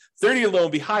say. 30-year loan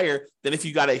would be higher than if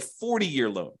you got a 40-year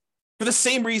loan for the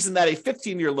same reason that a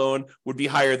 15-year loan would be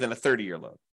higher than a 30-year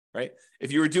loan, right?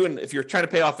 If you're trying to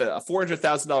pay off a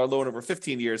 $400,000 loan over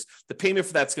 15 years, the payment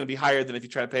for that's going to be higher than if you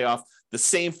try to pay off the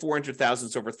same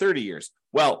 $400,000 over 30 years.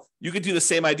 Well, you could do the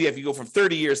same idea. If you go from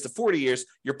 30 years to 40 years,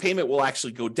 your payment will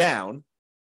actually go down.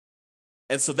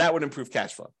 And so that would improve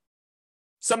cash flow.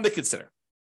 Something to consider.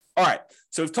 All right.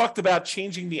 So we've talked about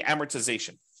changing the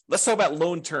amortization. Let's talk about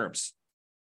loan terms.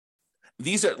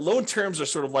 Loan terms are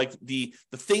sort of like the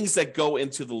things that go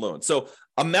into the loan. So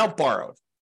amount borrowed.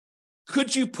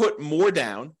 Could you put more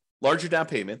down, larger down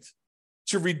payment,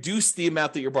 to reduce the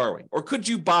amount that you're borrowing? Or could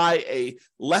you buy a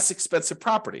less expensive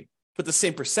property, put the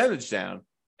same percentage down,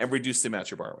 and reduce the amount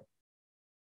you're borrowing?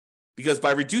 Because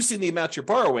by reducing the amount you're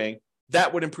borrowing,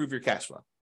 that would improve your cash flow.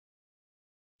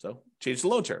 So change the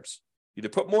loan terms. Either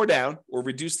put more down or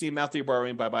reduce the amount that you're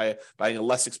borrowing by buying a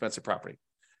less expensive property.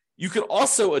 You can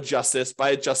also adjust this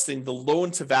by adjusting the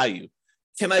loan to value.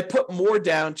 Can I put more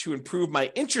down to improve my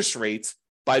interest rates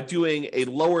by doing a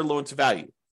lower loan to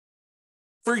value?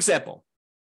 For example,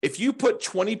 if you put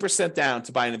 20% down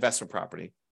to buy an investment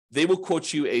property, they will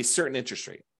quote you a certain interest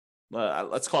rate.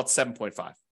 Let's call it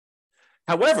 7.5.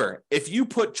 However, if you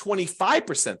put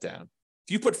 25% down,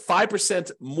 if you put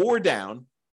 5% more down,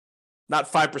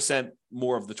 not 5%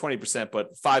 more of the 20%,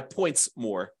 but 5 points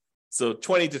more. So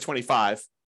 20 to 25.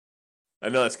 I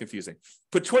know that's confusing.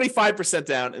 Put 25%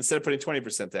 down instead of putting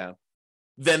 20% down.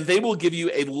 then they will give you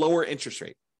a lower interest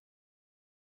rate.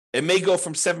 It may go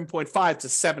from 7.5 to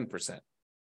 7%.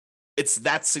 It's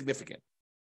that significant.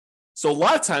 So a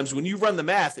lot of times when you run the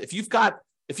math, if you've got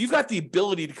the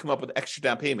ability to come up with extra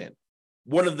down payment,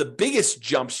 one of the biggest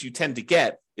jumps you tend to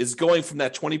get is going from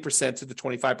that 20% to the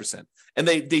 25%. And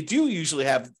they do usually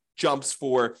have jumps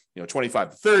for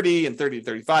 25 to 30 and 30 to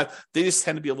 35. They just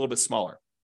tend to be a little bit smaller.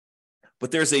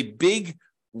 But there's a big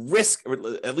risk, or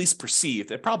at least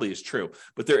perceived, it probably is true,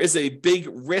 but there is a big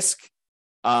risk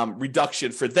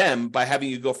reduction for them by having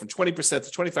you go from 20%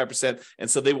 to 25%. And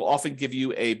so they will often give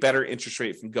you a better interest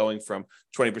rate from going from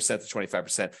 20% to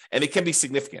 25%. And it can be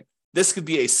significant. This could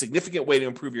be a significant way to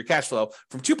improve your cash flow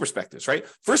from two perspectives, right?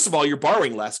 First of all, you're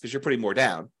borrowing less because you're putting more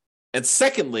down. And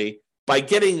secondly, by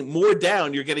getting more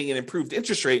down, you're getting an improved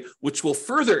interest rate, which will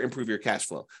further improve your cash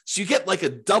flow. So you get like a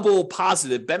double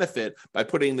positive benefit by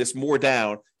putting this more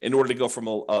down in order to go from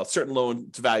a certain loan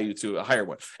to value to a higher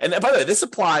one. And by the way, this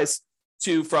applies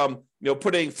to from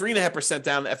putting 3.5%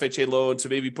 down the FHA loan to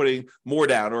maybe putting more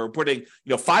down, or putting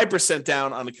 5%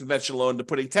 down on a conventional loan to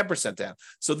putting 10% down.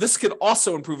 So this could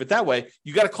also improve it that way.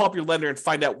 You got to call up your lender and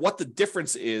find out what the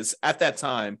difference is at that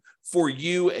time for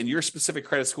you and your specific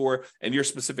credit score and your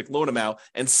specific loan amount,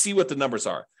 and see what the numbers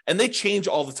are. And they change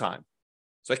all the time.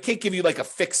 So I can't give you like a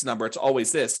fixed number. It's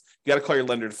always this. You got to call your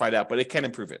lender to find out, but it can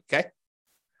improve it. Okay.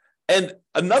 And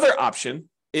another option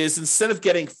is, instead of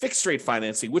getting fixed rate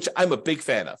financing, which I'm a big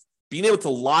fan of, being able to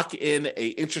lock in a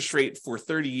interest rate for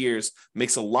 30 years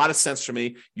makes a lot of sense for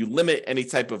me. You limit any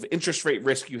type of interest rate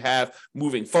risk you have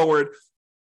moving forward.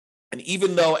 And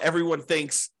even though everyone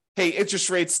thinks, hey, interest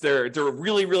rates, they're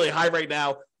really, really high right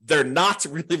now, they're not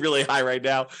really, really high right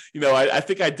now. I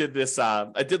think I did this.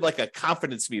 I did like a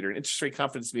confidence meter, an interest rate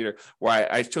confidence meter,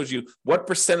 where I showed you what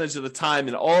percentage of the time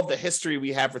in all of the history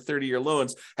we have for 30-year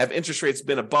loans have interest rates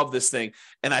been above this thing.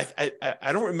 And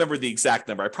I don't remember the exact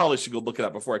number. I probably should go look it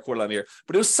up before I quote it on here.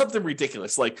 But it was something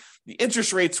ridiculous. Like the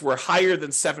interest rates were higher than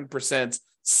 7%,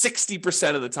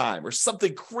 60% of the time, or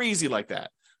something crazy like that.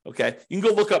 Okay, you can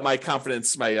go look up my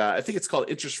confidence, I think it's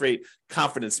called interest rate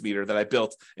confidence meter that I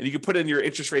built, and you can put in your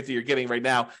interest rate that you're getting right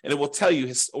now, and it will tell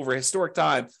you over historic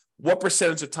time what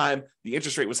percentage of time the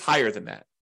interest rate was higher than that.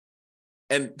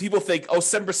 And people think,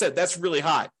 7%, that's really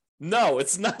high. No,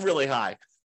 it's not really high.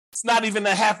 It's not even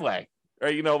a halfway.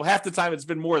 Right? Half the time it's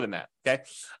been more than that. Okay,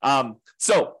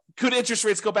 so could interest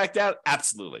rates go back down?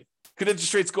 Absolutely. Could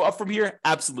interest rates go up from here?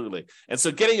 Absolutely. And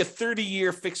so getting a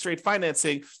 30-year fixed rate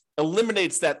financing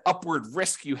eliminates that upward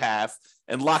risk you have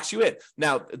and locks you in.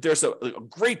 Now, there's a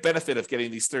great benefit of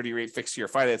getting these 30-year fixed year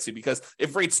financing, because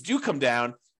if rates do come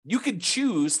down, you can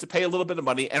choose to pay a little bit of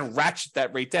money and ratchet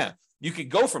that rate down. You could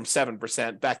go from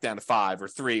 7% back down to 5 or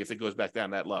 3 if it goes back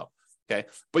down that low. Okay.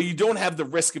 But you don't have the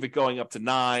risk of it going up to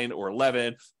 9 or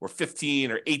 11 or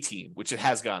 15 or 18, which it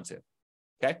has gone to.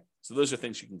 Okay. So those are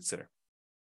things you can consider.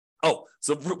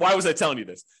 So why was I telling you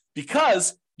this?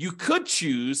 Because you could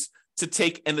choose to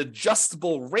take an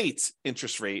adjustable rate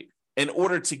interest rate in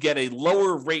order to get a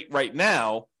lower rate right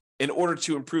now in order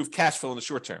to improve cash flow in the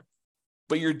short term.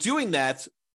 But you're doing that,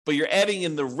 but you're adding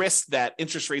in the risk that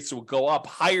interest rates will go up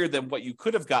higher than what you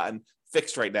could have gotten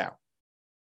fixed right now.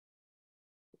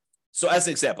 So as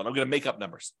an example, and I'm going to make up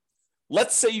numbers.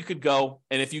 Let's say you could go,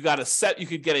 and if you got you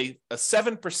could get a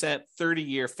 7%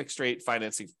 30-year fixed rate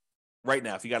financing right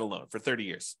now if you got a loan for 30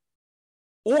 years.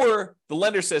 Or the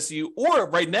lender says to you, or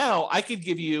right now, I could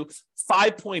give you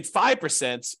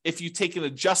 5.5% if you take an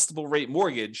adjustable rate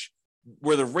mortgage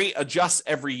where the rate adjusts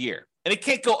every year. And it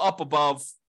can't go up above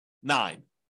 9,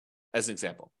 as an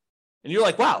example. And you're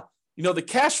like, wow, the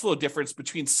cash flow difference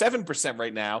between 7%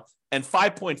 right now and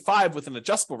 5.5 with an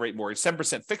adjustable rate mortgage,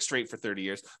 7% fixed rate for 30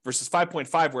 years versus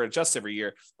 5.5 where it adjusts every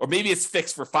year, or maybe it's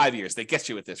fixed for 5 years. They get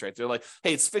you with this, right? They're like,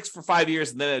 hey, it's fixed for 5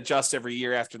 years and then it adjusts every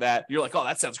year after that. You're like, oh,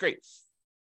 that sounds great.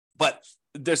 But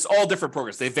there's all different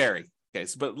programs. They vary. Okay,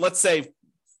 but let's say,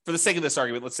 for the sake of this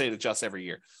argument, let's say it adjusts every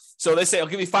year. So they say, I'll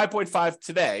give you 5.5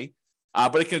 today,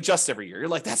 but it can adjust every year. You're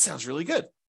like, that sounds really good.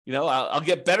 I'll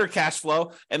get better cash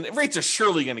flow, and rates are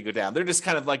surely going to go down. They're just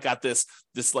kind of like got this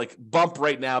like bump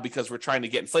right now because we're trying to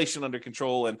get inflation under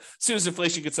control. And as soon as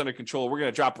inflation gets under control, we're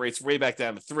going to drop rates way back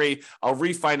down to 3. I'll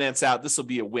refinance out. This will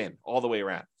be a win all the way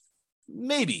around.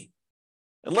 Maybe.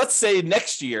 And let's say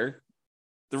next year,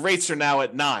 the rates are now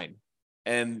at 9.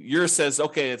 And yours says,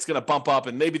 okay, it's going to bump up,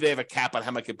 and maybe they have a cap on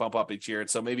how much it can bump up each year. And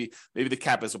so maybe the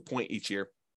cap is a point each year.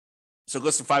 So it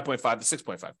goes from 5.5 to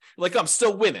 6.5. Like, I'm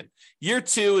still winning. Year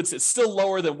 2, it's still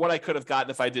lower than what I could have gotten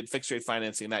if I did fixed rate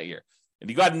financing that year. And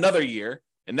you got another year,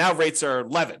 and now rates are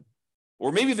 11.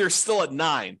 Or maybe they're still at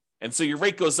 9. And so your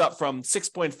rate goes up from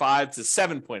 6.5 to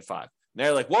 7.5. And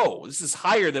they're like, whoa, this is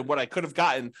higher than what I could have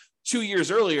gotten 2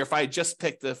 years earlier if I had just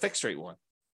picked the fixed rate one.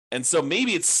 And so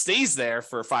maybe it stays there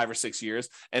for 5 or 6 years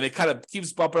and it kind of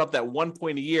keeps bumping up that 1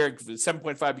 point a year.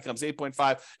 7.5 becomes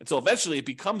 8.5 until eventually it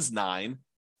becomes 9.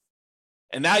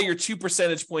 And now you're 2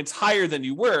 percentage points higher than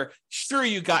you were. Sure,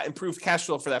 you got improved cash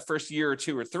flow for that first year or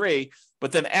 2 or 3,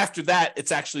 but then after that,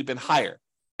 it's actually been higher.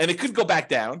 And it could go back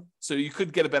down. So you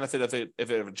could get a benefit of it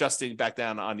adjusting back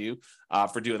down on you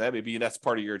for doing that. Maybe that's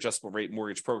part of your adjustable rate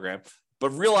mortgage program. But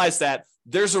realize that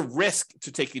there's a risk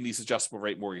to taking these adjustable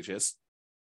rate mortgages.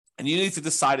 And you need to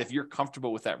decide if you're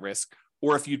comfortable with that risk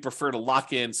or if you'd prefer to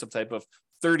lock in some type of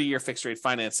 30-year fixed rate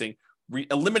financing,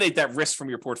 eliminate that risk from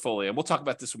your portfolio. And we'll talk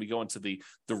about this when we go into the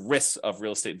risks of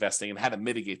real estate investing and how to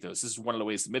mitigate those. This is one of the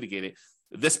ways to mitigate it.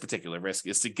 This particular risk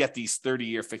is to get these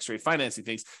 30-year fixed rate financing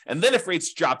things. And then if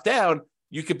rates drop down,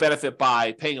 you could benefit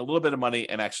by paying a little bit of money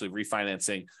and actually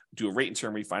refinancing, do a rate and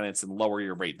term refinance and lower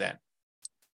your rate then.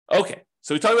 Okay,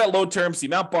 so we talked about loan terms, the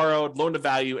amount borrowed, loan to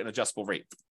value, and adjustable rate.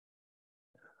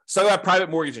 So about private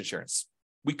mortgage insurance.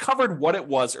 We covered what it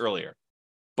was earlier,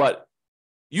 but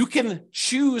you can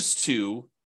choose to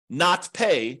not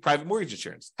pay private mortgage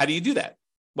insurance. How do you do that?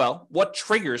 Well, what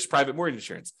triggers private mortgage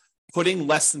insurance? Putting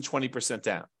less than 20%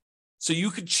 down. So you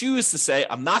could choose to say,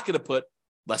 I'm not going to put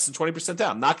less than 20%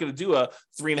 down. I'm not going to do a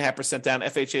 3.5% down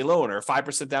FHA loan or a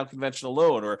 5% down conventional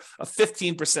loan or a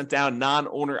 15% down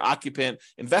non-owner occupant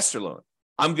investor loan.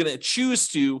 I'm going to choose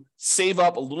to save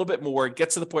up a little bit more,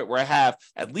 get to the point where I have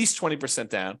at least 20%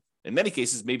 down, in many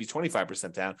cases, maybe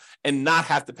 25% down, and not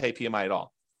have to pay PMI at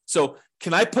all. So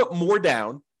can I put more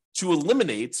down to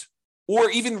eliminate or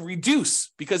even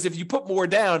reduce? Because if you put more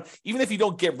down, even if you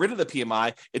don't get rid of the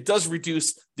PMI, it does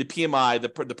reduce the PMI,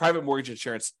 the private mortgage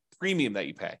insurance premium that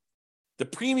you pay. The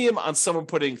premium on someone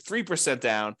putting 3%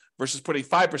 down versus putting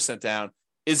 5% down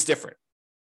is different.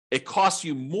 It costs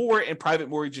you more in private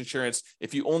mortgage insurance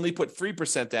if you only put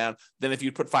 3% down than if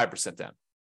you put 5% down.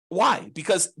 Why?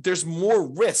 Because there's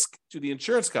more risk to the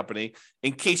insurance company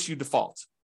in case you default.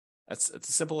 It's as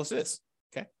simple as it is,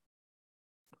 okay?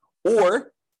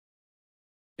 Or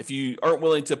if you aren't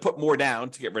willing to put more down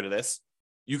to get rid of this,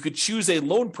 you could choose a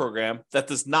loan program that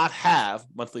does not have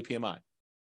monthly PMI.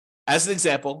 As an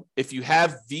example, if you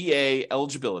have VA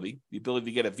eligibility, the ability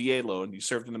to get a VA loan, you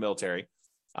served in the military,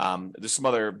 there's some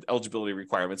other eligibility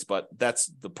requirements, but that's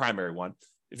the primary one.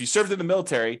 If you served in the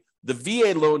military, the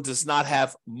VA loan does not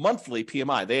have monthly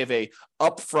PMI. They have a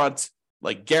upfront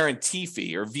like guarantee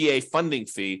fee or VA funding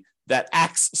fee that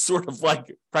acts sort of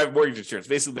like private mortgage insurance.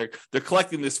 Basically, they're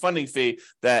collecting this funding fee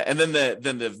that, and then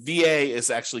the VA is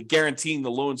actually guaranteeing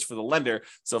the loans for the lender.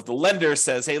 So if the lender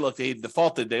says, "Hey, look, they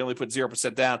defaulted, they only put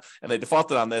 0% down, and they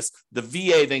defaulted on this," the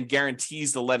VA then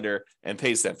guarantees the lender and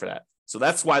pays them for that. So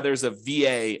that's why there's a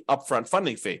VA upfront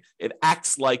funding fee. It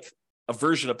acts like a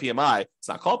version of PMI. It's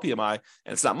not called PMI,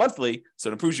 and it's not monthly, so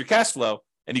it improves your cash flow,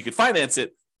 and you could finance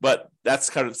it. But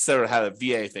that's kind of how the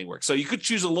VA thing works. So you could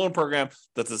choose a loan program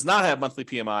that does not have monthly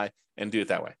PMI and do it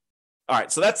that way. All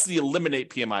right, so that's the eliminate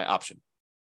PMI option.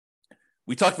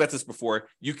 We talked about this before.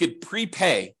 You could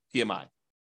prepay PMI.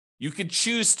 You could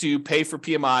choose to pay for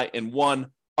PMI in one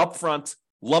upfront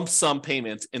lump sum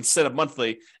payment instead of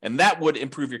monthly, and that would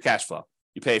improve your cash flow.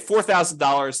 You pay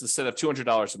 $4,000 instead of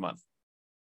 $200 a month.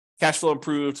 Cash flow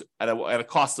improved at a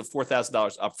cost of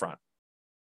 $4,000 upfront.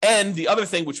 And the other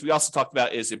thing, which we also talked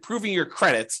about, is improving your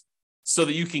credit so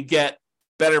that you can get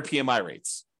better PMI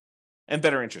rates and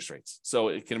better interest rates. So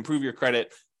it can improve your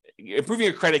credit. Improving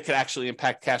your credit can actually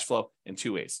impact cash flow in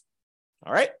 2 ways.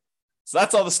 All right. So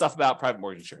that's all the stuff about private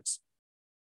mortgage insurance.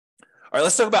 All right,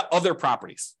 let's talk about other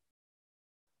properties.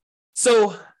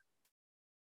 So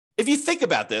if you think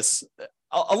about this,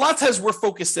 a lot of times we're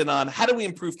focused in on how do we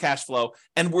improve cash flow,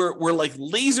 and we're like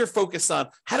laser focused on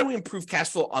how do we improve cash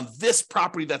flow on this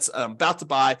property that's about to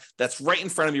buy, that's right in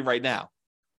front of me right now.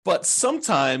 But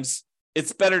sometimes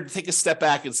it's better to take a step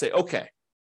back and say, okay,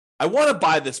 I want to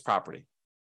buy this property.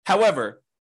 However,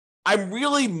 I'm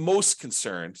really most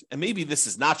concerned, and maybe this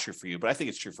is not true for you, but I think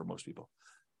it's true for most people.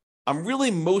 I'm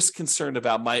really most concerned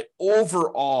about my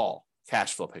overall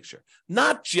cash flow picture,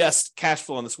 not just cash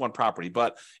flow on this one property,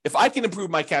 but if I can improve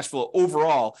my cash flow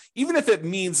overall, even if it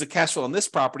means the cash flow on this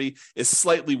property is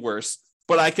slightly worse,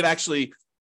 but I could actually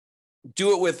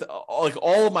do it with like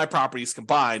all of my properties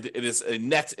combined, it is a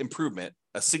net improvement,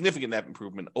 a significant net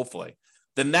improvement, hopefully,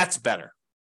 then that's better.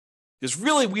 Because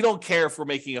really, we don't care if we're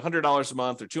making $100 a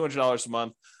month or $200 a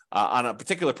month on a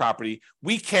particular property.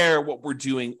 We care what we're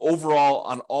doing overall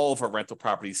on all of our rental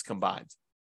properties combined.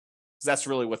 That's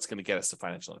really what's going to get us to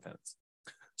financial independence.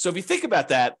 So if you think about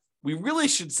that, we really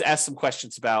should ask some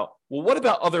questions about, well, what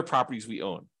about other properties we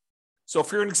own? So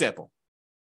for an example,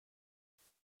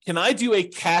 can I do a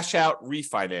cash out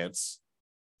refinance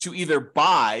to either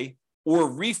buy or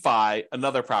refi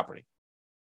another property?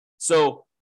 So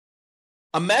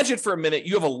imagine for a minute,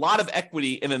 you have a lot of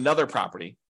equity in another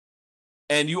property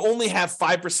and you only have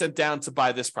 5% down to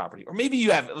buy this property. Or maybe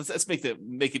you have, let's make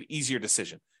it easier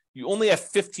decision. You only have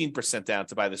 15% down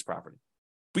to buy this property,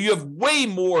 but you have way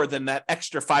more than that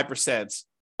extra 5%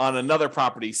 on another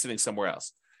property sitting somewhere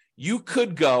else. You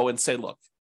could go and say, look,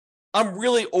 I'm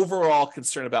really overall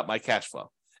concerned about my cash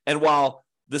flow. And while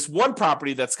this one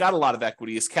property that's got a lot of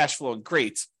equity is cash flowing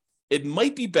great, it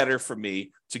might be better for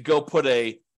me to go put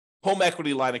a home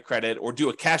equity line of credit or do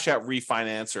a cash out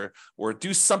refinance or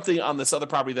do something on this other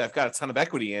property that I've got a ton of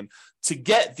equity in to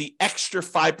get the extra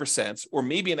 5% or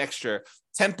maybe an extra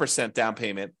 10% down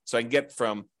payment. So I can get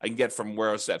from where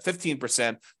I was at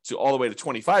 15% to all the way to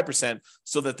 25%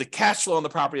 so that the cash flow on the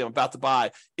property I'm about to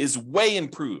buy is way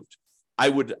improved. I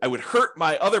would hurt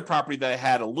my other property that I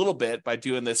had a little bit by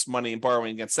doing this money and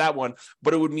borrowing against that one,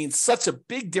 but it would mean such a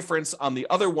big difference on the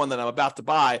other one that I'm about to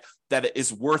buy that it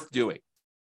is worth doing.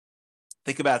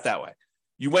 Think about it that way.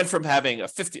 You went from having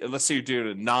let's say you're doing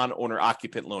a non-owner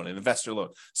occupant loan, an investor loan.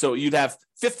 So you'd have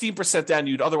 15% down,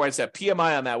 you'd otherwise have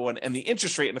PMI on that one, and the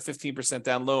interest rate in a 15%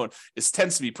 down loan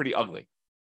tends to be pretty ugly.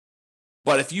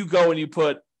 But if you go and you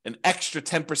put an extra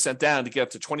 10% down to get up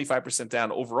to 25%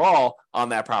 down overall on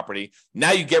that property,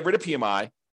 now you get rid of PMI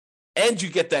and you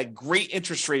get that great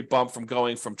interest rate bump from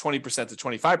going from 20% to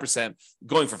 25%,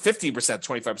 going from 15%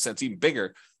 to 25% is even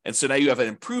bigger. And so now you have an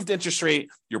improved interest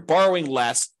rate, you're borrowing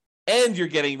less, and you're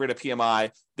getting rid of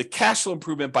PMI. The cash flow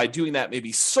improvement by doing that may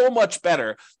be so much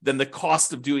better than the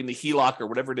cost of doing the HELOC or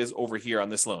whatever it is over here on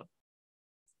this loan.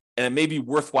 And it may be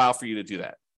worthwhile for you to do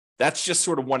that. That's just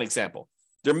sort of one example.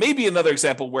 There may be another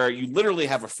example where you literally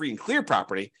have a free and clear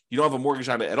property, you don't have a mortgage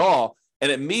on it at all,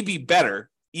 and it may be better,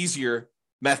 easier,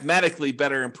 mathematically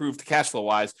better, improved cash flow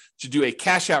wise to do a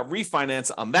cash out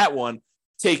refinance on that one,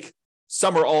 take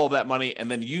some or all of that money,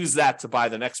 and then use that to buy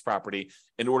the next property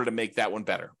in order to make that one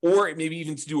better. Or maybe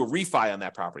even to do a refi on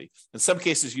that property. In some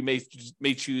cases, you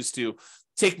may choose to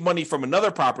take money from another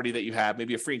property that you have,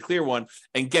 maybe a free and clear one,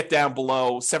 and get down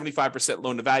below 75%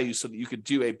 loan to value so that you could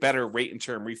do a better rate and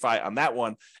term refi on that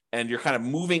one. And you're kind of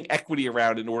moving equity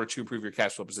around in order to improve your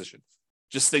cash flow position.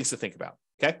 Just things to think about,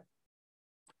 okay?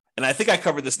 And I think I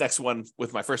covered this next one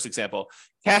with my first example,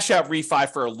 cash out refi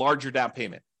for a larger down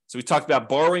payment. So we talked about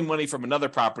borrowing money from another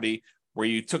property where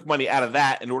you took money out of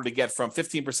that in order to get from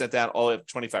 15% down all the way up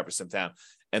to 25% down.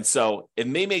 And so it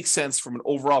may make sense from an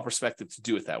overall perspective to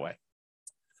do it that way.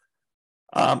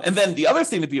 And then the other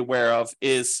thing to be aware of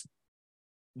is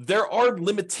there are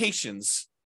limitations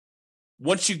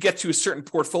once you get to a certain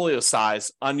portfolio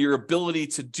size on your ability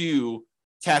to do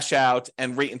cash out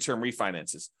and rate and term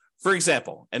refinances. For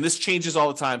example, and this changes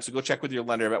all the time, so go check with your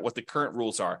lender about what the current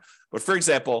rules are. But for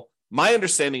example, my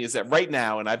understanding is that right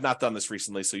now, and I've not done this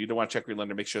recently, so you don't want to check with your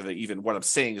lender, make sure that even what I'm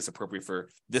saying is appropriate for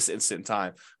this instant in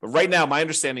time. But right now, my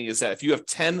understanding is that if you have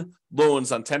 10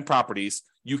 loans on 10 properties,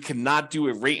 you cannot do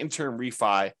a rate and term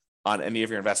refi on any of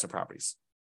your investment properties.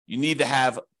 You need to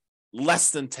have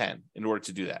less than 10 in order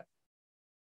to do that.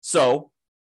 So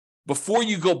before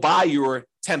you go buy your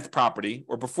 10th property,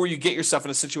 or before you get yourself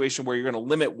in a situation where you're going to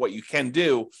limit what you can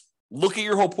do, look at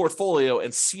your whole portfolio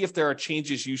and see if there are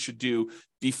changes you should do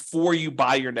before you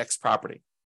buy your next property.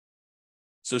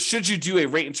 So should you do a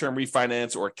rate and term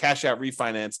refinance or a cash out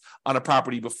refinance on a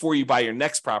property before you buy your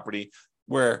next property,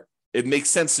 where it makes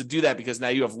sense to do that because now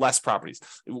you have less properties?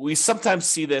 We sometimes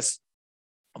see this,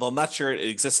 although I'm not sure it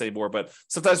exists anymore, but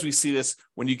sometimes we see this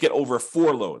when you get over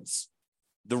 4 loans.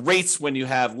 The rates when you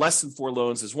have less than 4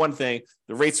 loans is one thing.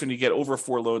 The rates when you get over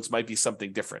 4 loans might be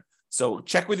something different. So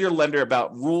check with your lender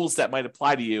about rules that might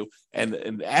apply to you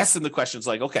and ask them the questions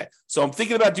like, okay, so I'm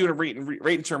thinking about doing a rate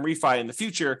and term refi in the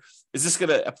future. Is this going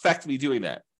to affect me doing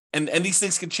that? And these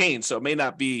things can change. So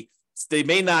they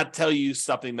may not tell you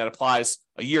something that applies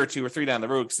a year or 2 or 3 down the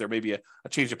road because there may be a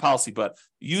change of policy, but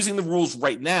using the rules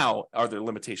right now, are there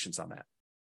limitations on that?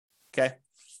 Okay.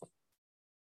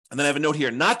 And then I have a note here,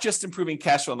 not just improving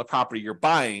cash flow on the property you're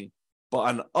buying, but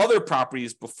on other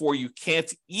properties before you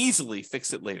can't easily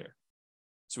fix it later.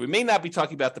 So we may not be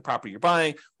talking about the property you're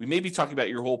buying. We may be talking about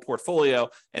your whole portfolio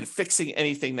and fixing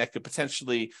anything that could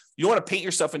potentially, you don't want to paint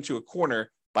yourself into a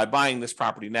corner by buying this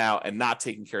property now and not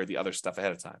taking care of the other stuff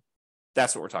ahead of time.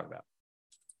 That's what we're talking about.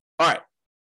 All right.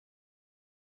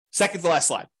 Second to last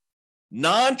slide,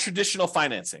 non-traditional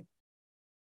financing.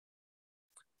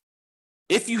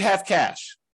 If you have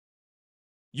cash,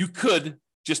 you could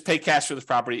just pay cash for this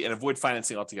property and avoid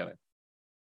financing altogether.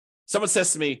 Someone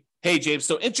says to me, hey, James,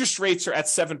 so interest rates are at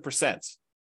 7%.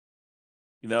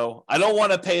 I don't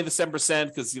want to pay the 7%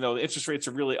 because, the interest rates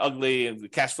are really ugly and the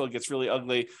cash flow gets really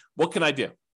ugly. What can I do?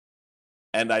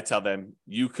 And I tell them,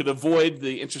 you could avoid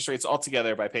the interest rates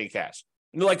altogether by paying cash.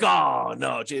 And they're like, oh,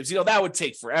 no, James, that would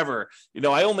take forever.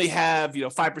 I only have,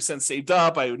 5% saved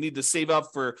up. I would need to save up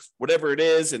for whatever it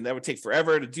is. And that would take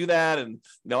forever to do that. And,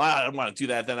 I don't want to do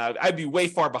that. Then I'd be way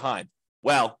far behind.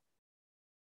 Well,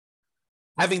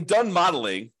 having done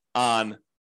modeling on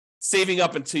saving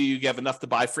up until you have enough to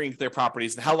buy free and clear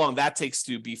properties and how long that takes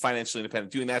to be financially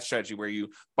independent, doing that strategy where you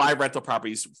buy rental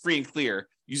properties free and clear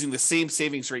using the same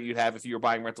savings rate you'd have if you were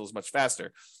buying rentals much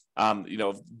faster,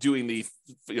 doing the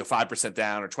 5%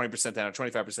 down or 20% down or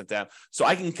 25% down. So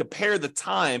I can compare the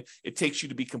time it takes you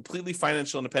to be completely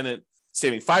financially independent,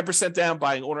 saving 5% down,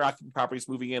 buying owner-occupied properties,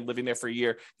 moving in, living there for a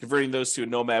year, converting those to a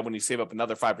nomad when you save up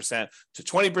another 5%, to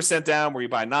 20% down, where you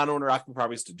buy non-owner-occupied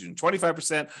properties, to doing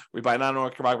 25%, where you buy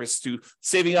non-owner-occupied properties, to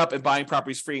saving up and buying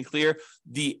properties free and clear.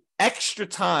 The extra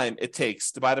time it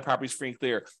takes to buy the properties free and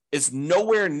clear is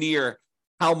nowhere near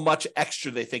how much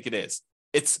extra they think it is.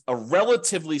 It's a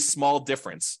relatively small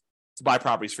difference to buy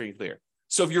properties free and clear.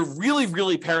 So if you're really,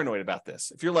 really paranoid about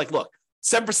this, if you're like, look,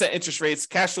 7% interest rates,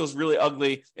 cash flow is really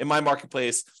ugly in my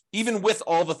marketplace, even with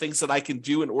all the things that I can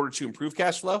do in order to improve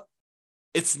cash flow,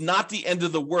 it's not the end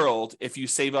of the world if you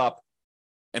save up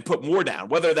and put more down,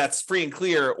 whether that's free and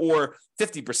clear or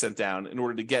 50% down in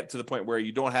order to get to the point where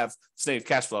you don't have negative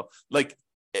cash flow. Like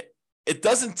it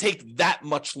doesn't take that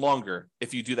much longer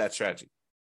if you do that strategy.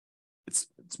 It's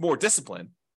more discipline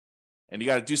and you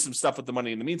got to do some stuff with the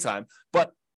money in the meantime.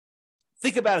 But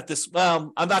think about it this,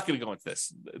 well, I'm not going to go into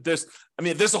this.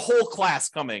 There's a whole class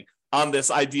coming on this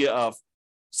idea of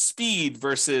speed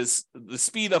versus the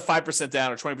speed of 5%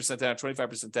 down or 20% down,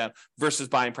 25% down versus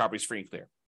buying properties free and clear.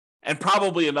 And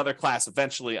probably another class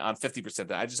eventually on 50%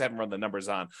 down. I just haven't run the numbers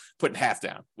on putting half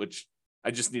down, which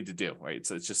I just need to do, right?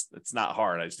 So it's not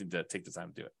hard. I just need to take the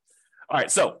time to do it. All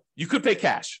right. So you could pay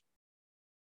cash,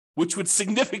 which would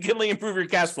significantly improve your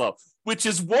cash flow, which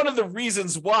is one of the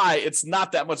reasons why it's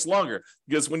not that much longer.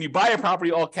 Because when you buy a property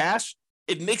all cash,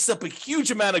 it makes up a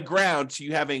huge amount of ground to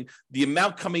you having the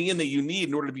amount coming in that you need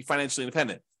in order to be financially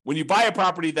independent. When you buy a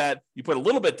property that you put a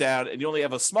little bit down and you only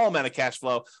have a small amount of cash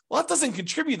flow, well, that doesn't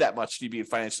contribute that much to you being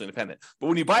financially independent. But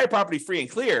when you buy a property free and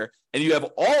clear and you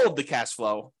have all of the cash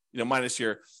flow, minus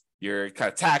your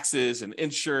kind of taxes and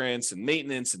insurance and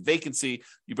maintenance and vacancy,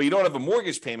 but you don't have a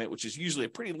mortgage payment, which is usually a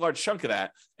pretty large chunk of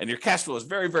that, and your cash flow is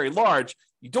very, very large,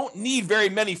 you don't need very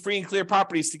many free and clear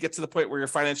properties to get to the point where you're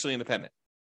financially independent.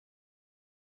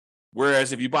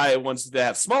 Whereas if you buy ones that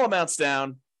have small amounts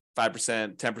down,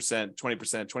 5%, 10%,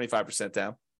 20%, 25%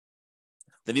 down,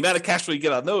 then the amount of cash flow you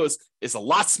get on those is a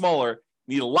lot smaller.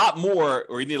 You need a lot more,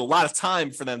 or you need a lot of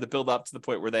time for them to build up to the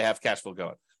point where they have cash flow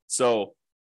going. So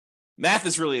math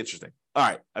is really interesting. All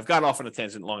right, I've gone off on a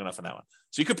tangent long enough on that one.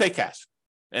 So you could pay cash.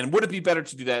 And would it be better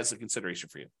to do that as a consideration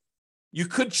for you? You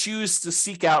could choose to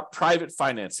seek out private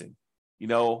financing.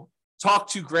 Talk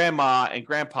to grandma and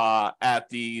grandpa at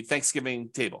the Thanksgiving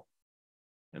table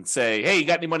and say, hey, you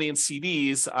got any money in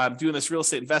CDs? I'm doing this real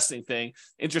estate investing thing.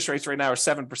 Interest rates right now are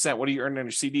 7%. What are you earning on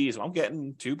your CDs? Well, I'm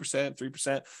getting 2%,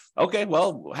 3%. Okay,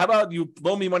 well, how about you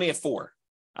loan me money at 4%?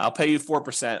 I'll pay you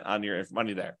 4% on your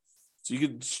money there. So you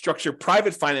could structure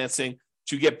private financing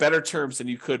to get better terms than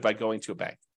you could by going to a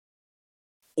bank.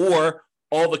 Or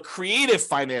all the creative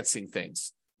financing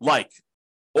things like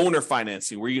owner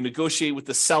financing, where you negotiate with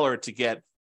the seller to get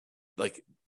like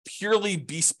purely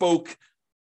bespoke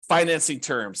financing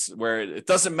terms, where it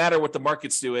doesn't matter what the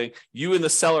market's doing. You and the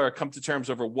seller come to terms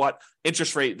over what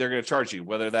interest rate they're going to charge you,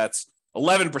 whether that's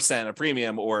 11% a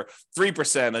premium or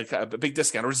 3% a big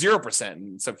discount or 0%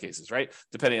 in some cases, right?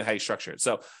 Depending on how you structure it.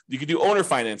 So you could do owner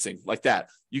financing like that.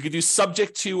 You could do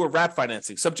subject to or wrap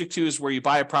financing. Subject to is where you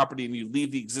buy a property and you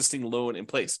leave the existing loan in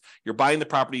place. You're buying the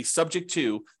property subject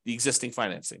to the existing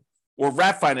financing. Or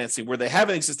wrap financing, where they have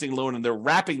an existing loan and they're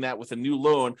wrapping that with a new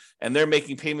loan and they're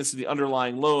making payments to the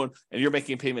underlying loan and you're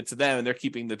making a payment to them and they're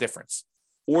keeping the difference.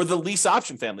 Or the lease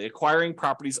option family, acquiring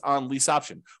properties on lease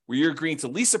option, where you're agreeing to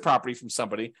lease a property from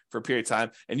somebody for a period of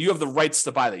time, and you have the rights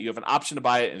to buy that. You have an option to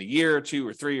buy it in a year or 2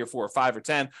 or 3 or 4 or 5 or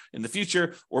 10 in the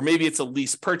future. Or maybe it's a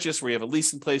lease purchase where you have a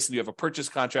lease in place and you have a purchase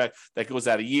contract that goes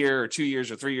out a year or 2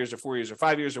 years or 3 years or 4 years or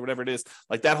 5 years or whatever it is,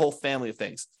 like that whole family of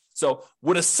things. So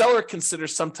would a seller consider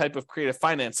some type of creative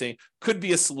financing could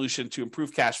be a solution to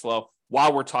improve cash flow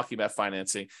while we're talking about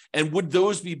financing? And would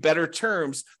those be better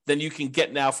terms than you can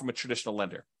get now from a traditional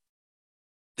lender?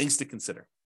 Things to consider.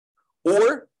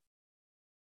 Or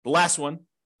the last one,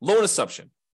 loan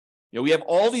assumption. We have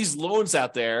all these loans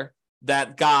out there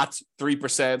that got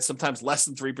 3%, sometimes less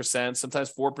than 3%,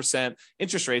 sometimes 4%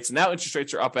 interest rates. And now interest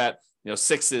rates are up at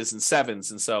 6s and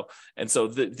 7s. And so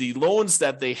the loans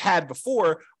that they had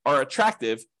before are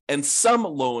attractive, and some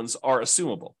loans are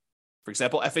assumable. For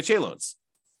example, FHA loans.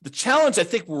 The challenge I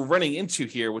think we're running into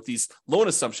here with these loan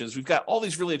assumptions, we've got all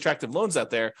these really attractive loans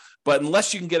out there, but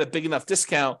unless you can get a big enough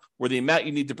discount where the amount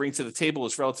you need to bring to the table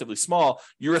is relatively small,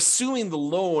 you're assuming the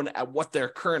loan at what their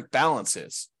current balance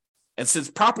is. And since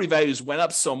property values went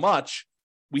up so much,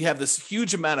 we have this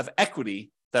huge amount of equity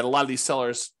that a lot of these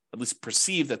sellers at least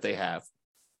perceive that they have.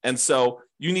 And so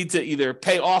you need to either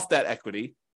pay off that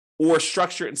equity or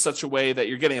structure it in such a way that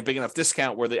you're getting a big enough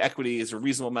discount where the equity is a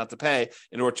reasonable amount to pay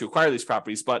in order to acquire these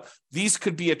properties. But these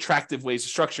could be attractive ways to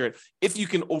structure it if you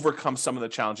can overcome some of the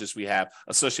challenges we have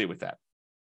associated with that.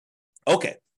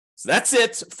 Okay, so that's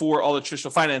it for all the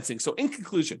traditional financing. So in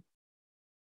conclusion,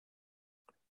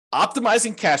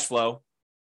 optimizing cash flow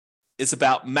is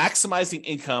about maximizing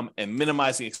income and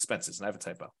minimizing expenses. And I have a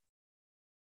typo.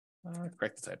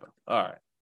 Correct the typo. All right.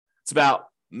 It's about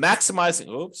maximizing,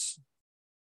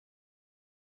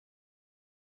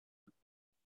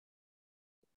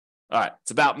 All right,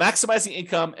 it's about maximizing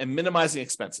income and minimizing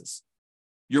expenses.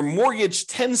 Your mortgage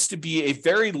tends to be a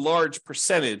very large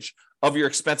percentage of your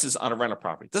expenses on a rental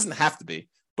property. It doesn't have to be,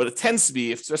 but it tends to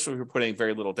be, especially if you're putting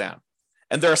very little down.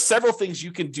 And there are several things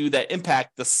you can do that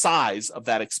impact the size of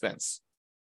that expense,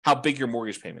 how big your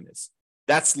mortgage payment is.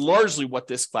 That's largely what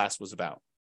this class was about.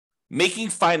 Making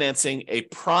financing a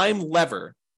prime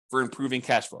lever for improving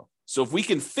cash flow. So if we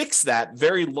can fix that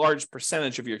very large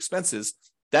percentage of your expenses,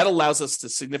 that allows us to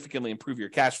significantly improve your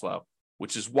cash flow,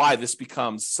 which is why this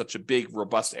becomes such a big,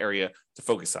 robust area to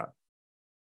focus on.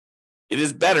 It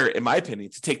is better, in my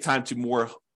opinion, to take time to more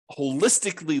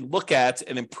holistically look at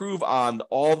and improve on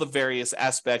all the various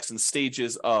aspects and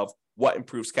stages of what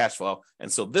improves cash flow.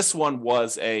 And so this one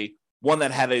was one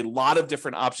that had a lot of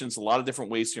different options, a lot of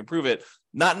different ways to improve it.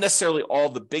 Not necessarily all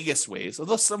the biggest ways,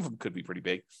 although some of them could be pretty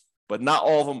big, but not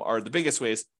all of them are the biggest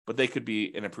ways, but they could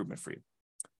be an improvement for you.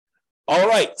 All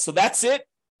right, so that's it.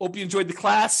 Hope you enjoyed the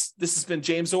class. This has been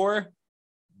James Orr.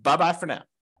 Bye-bye for now.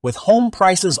 With home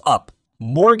prices up,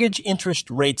 mortgage interest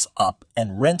rates up,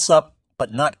 and rents up,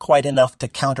 but not quite enough to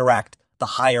counteract the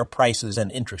higher prices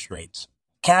and interest rates,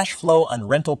 cash flow on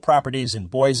rental properties in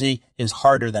Boise is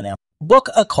harder than ever. Book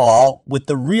a call with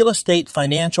the Real Estate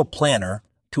Financial Planner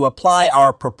to apply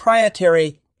our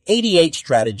proprietary 88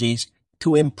 strategies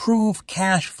to improve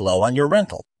cash flow on your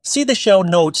rental. See the show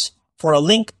notes for a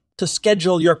link to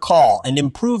schedule your call and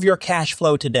improve your cash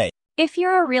flow today. If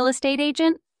you're a real estate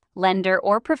agent, lender,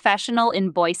 or professional in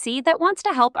Boise that wants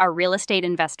to help our real estate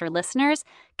investor listeners,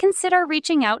 consider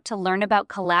reaching out to learn about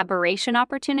collaboration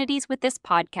opportunities with this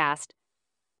podcast.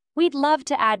 We'd love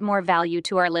to add more value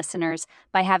to our listeners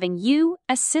by having you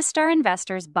assist our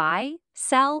investors buy,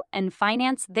 sell, and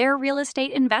finance their real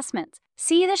estate investments.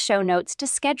 See the show notes to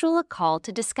schedule a call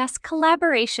to discuss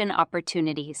collaboration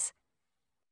opportunities.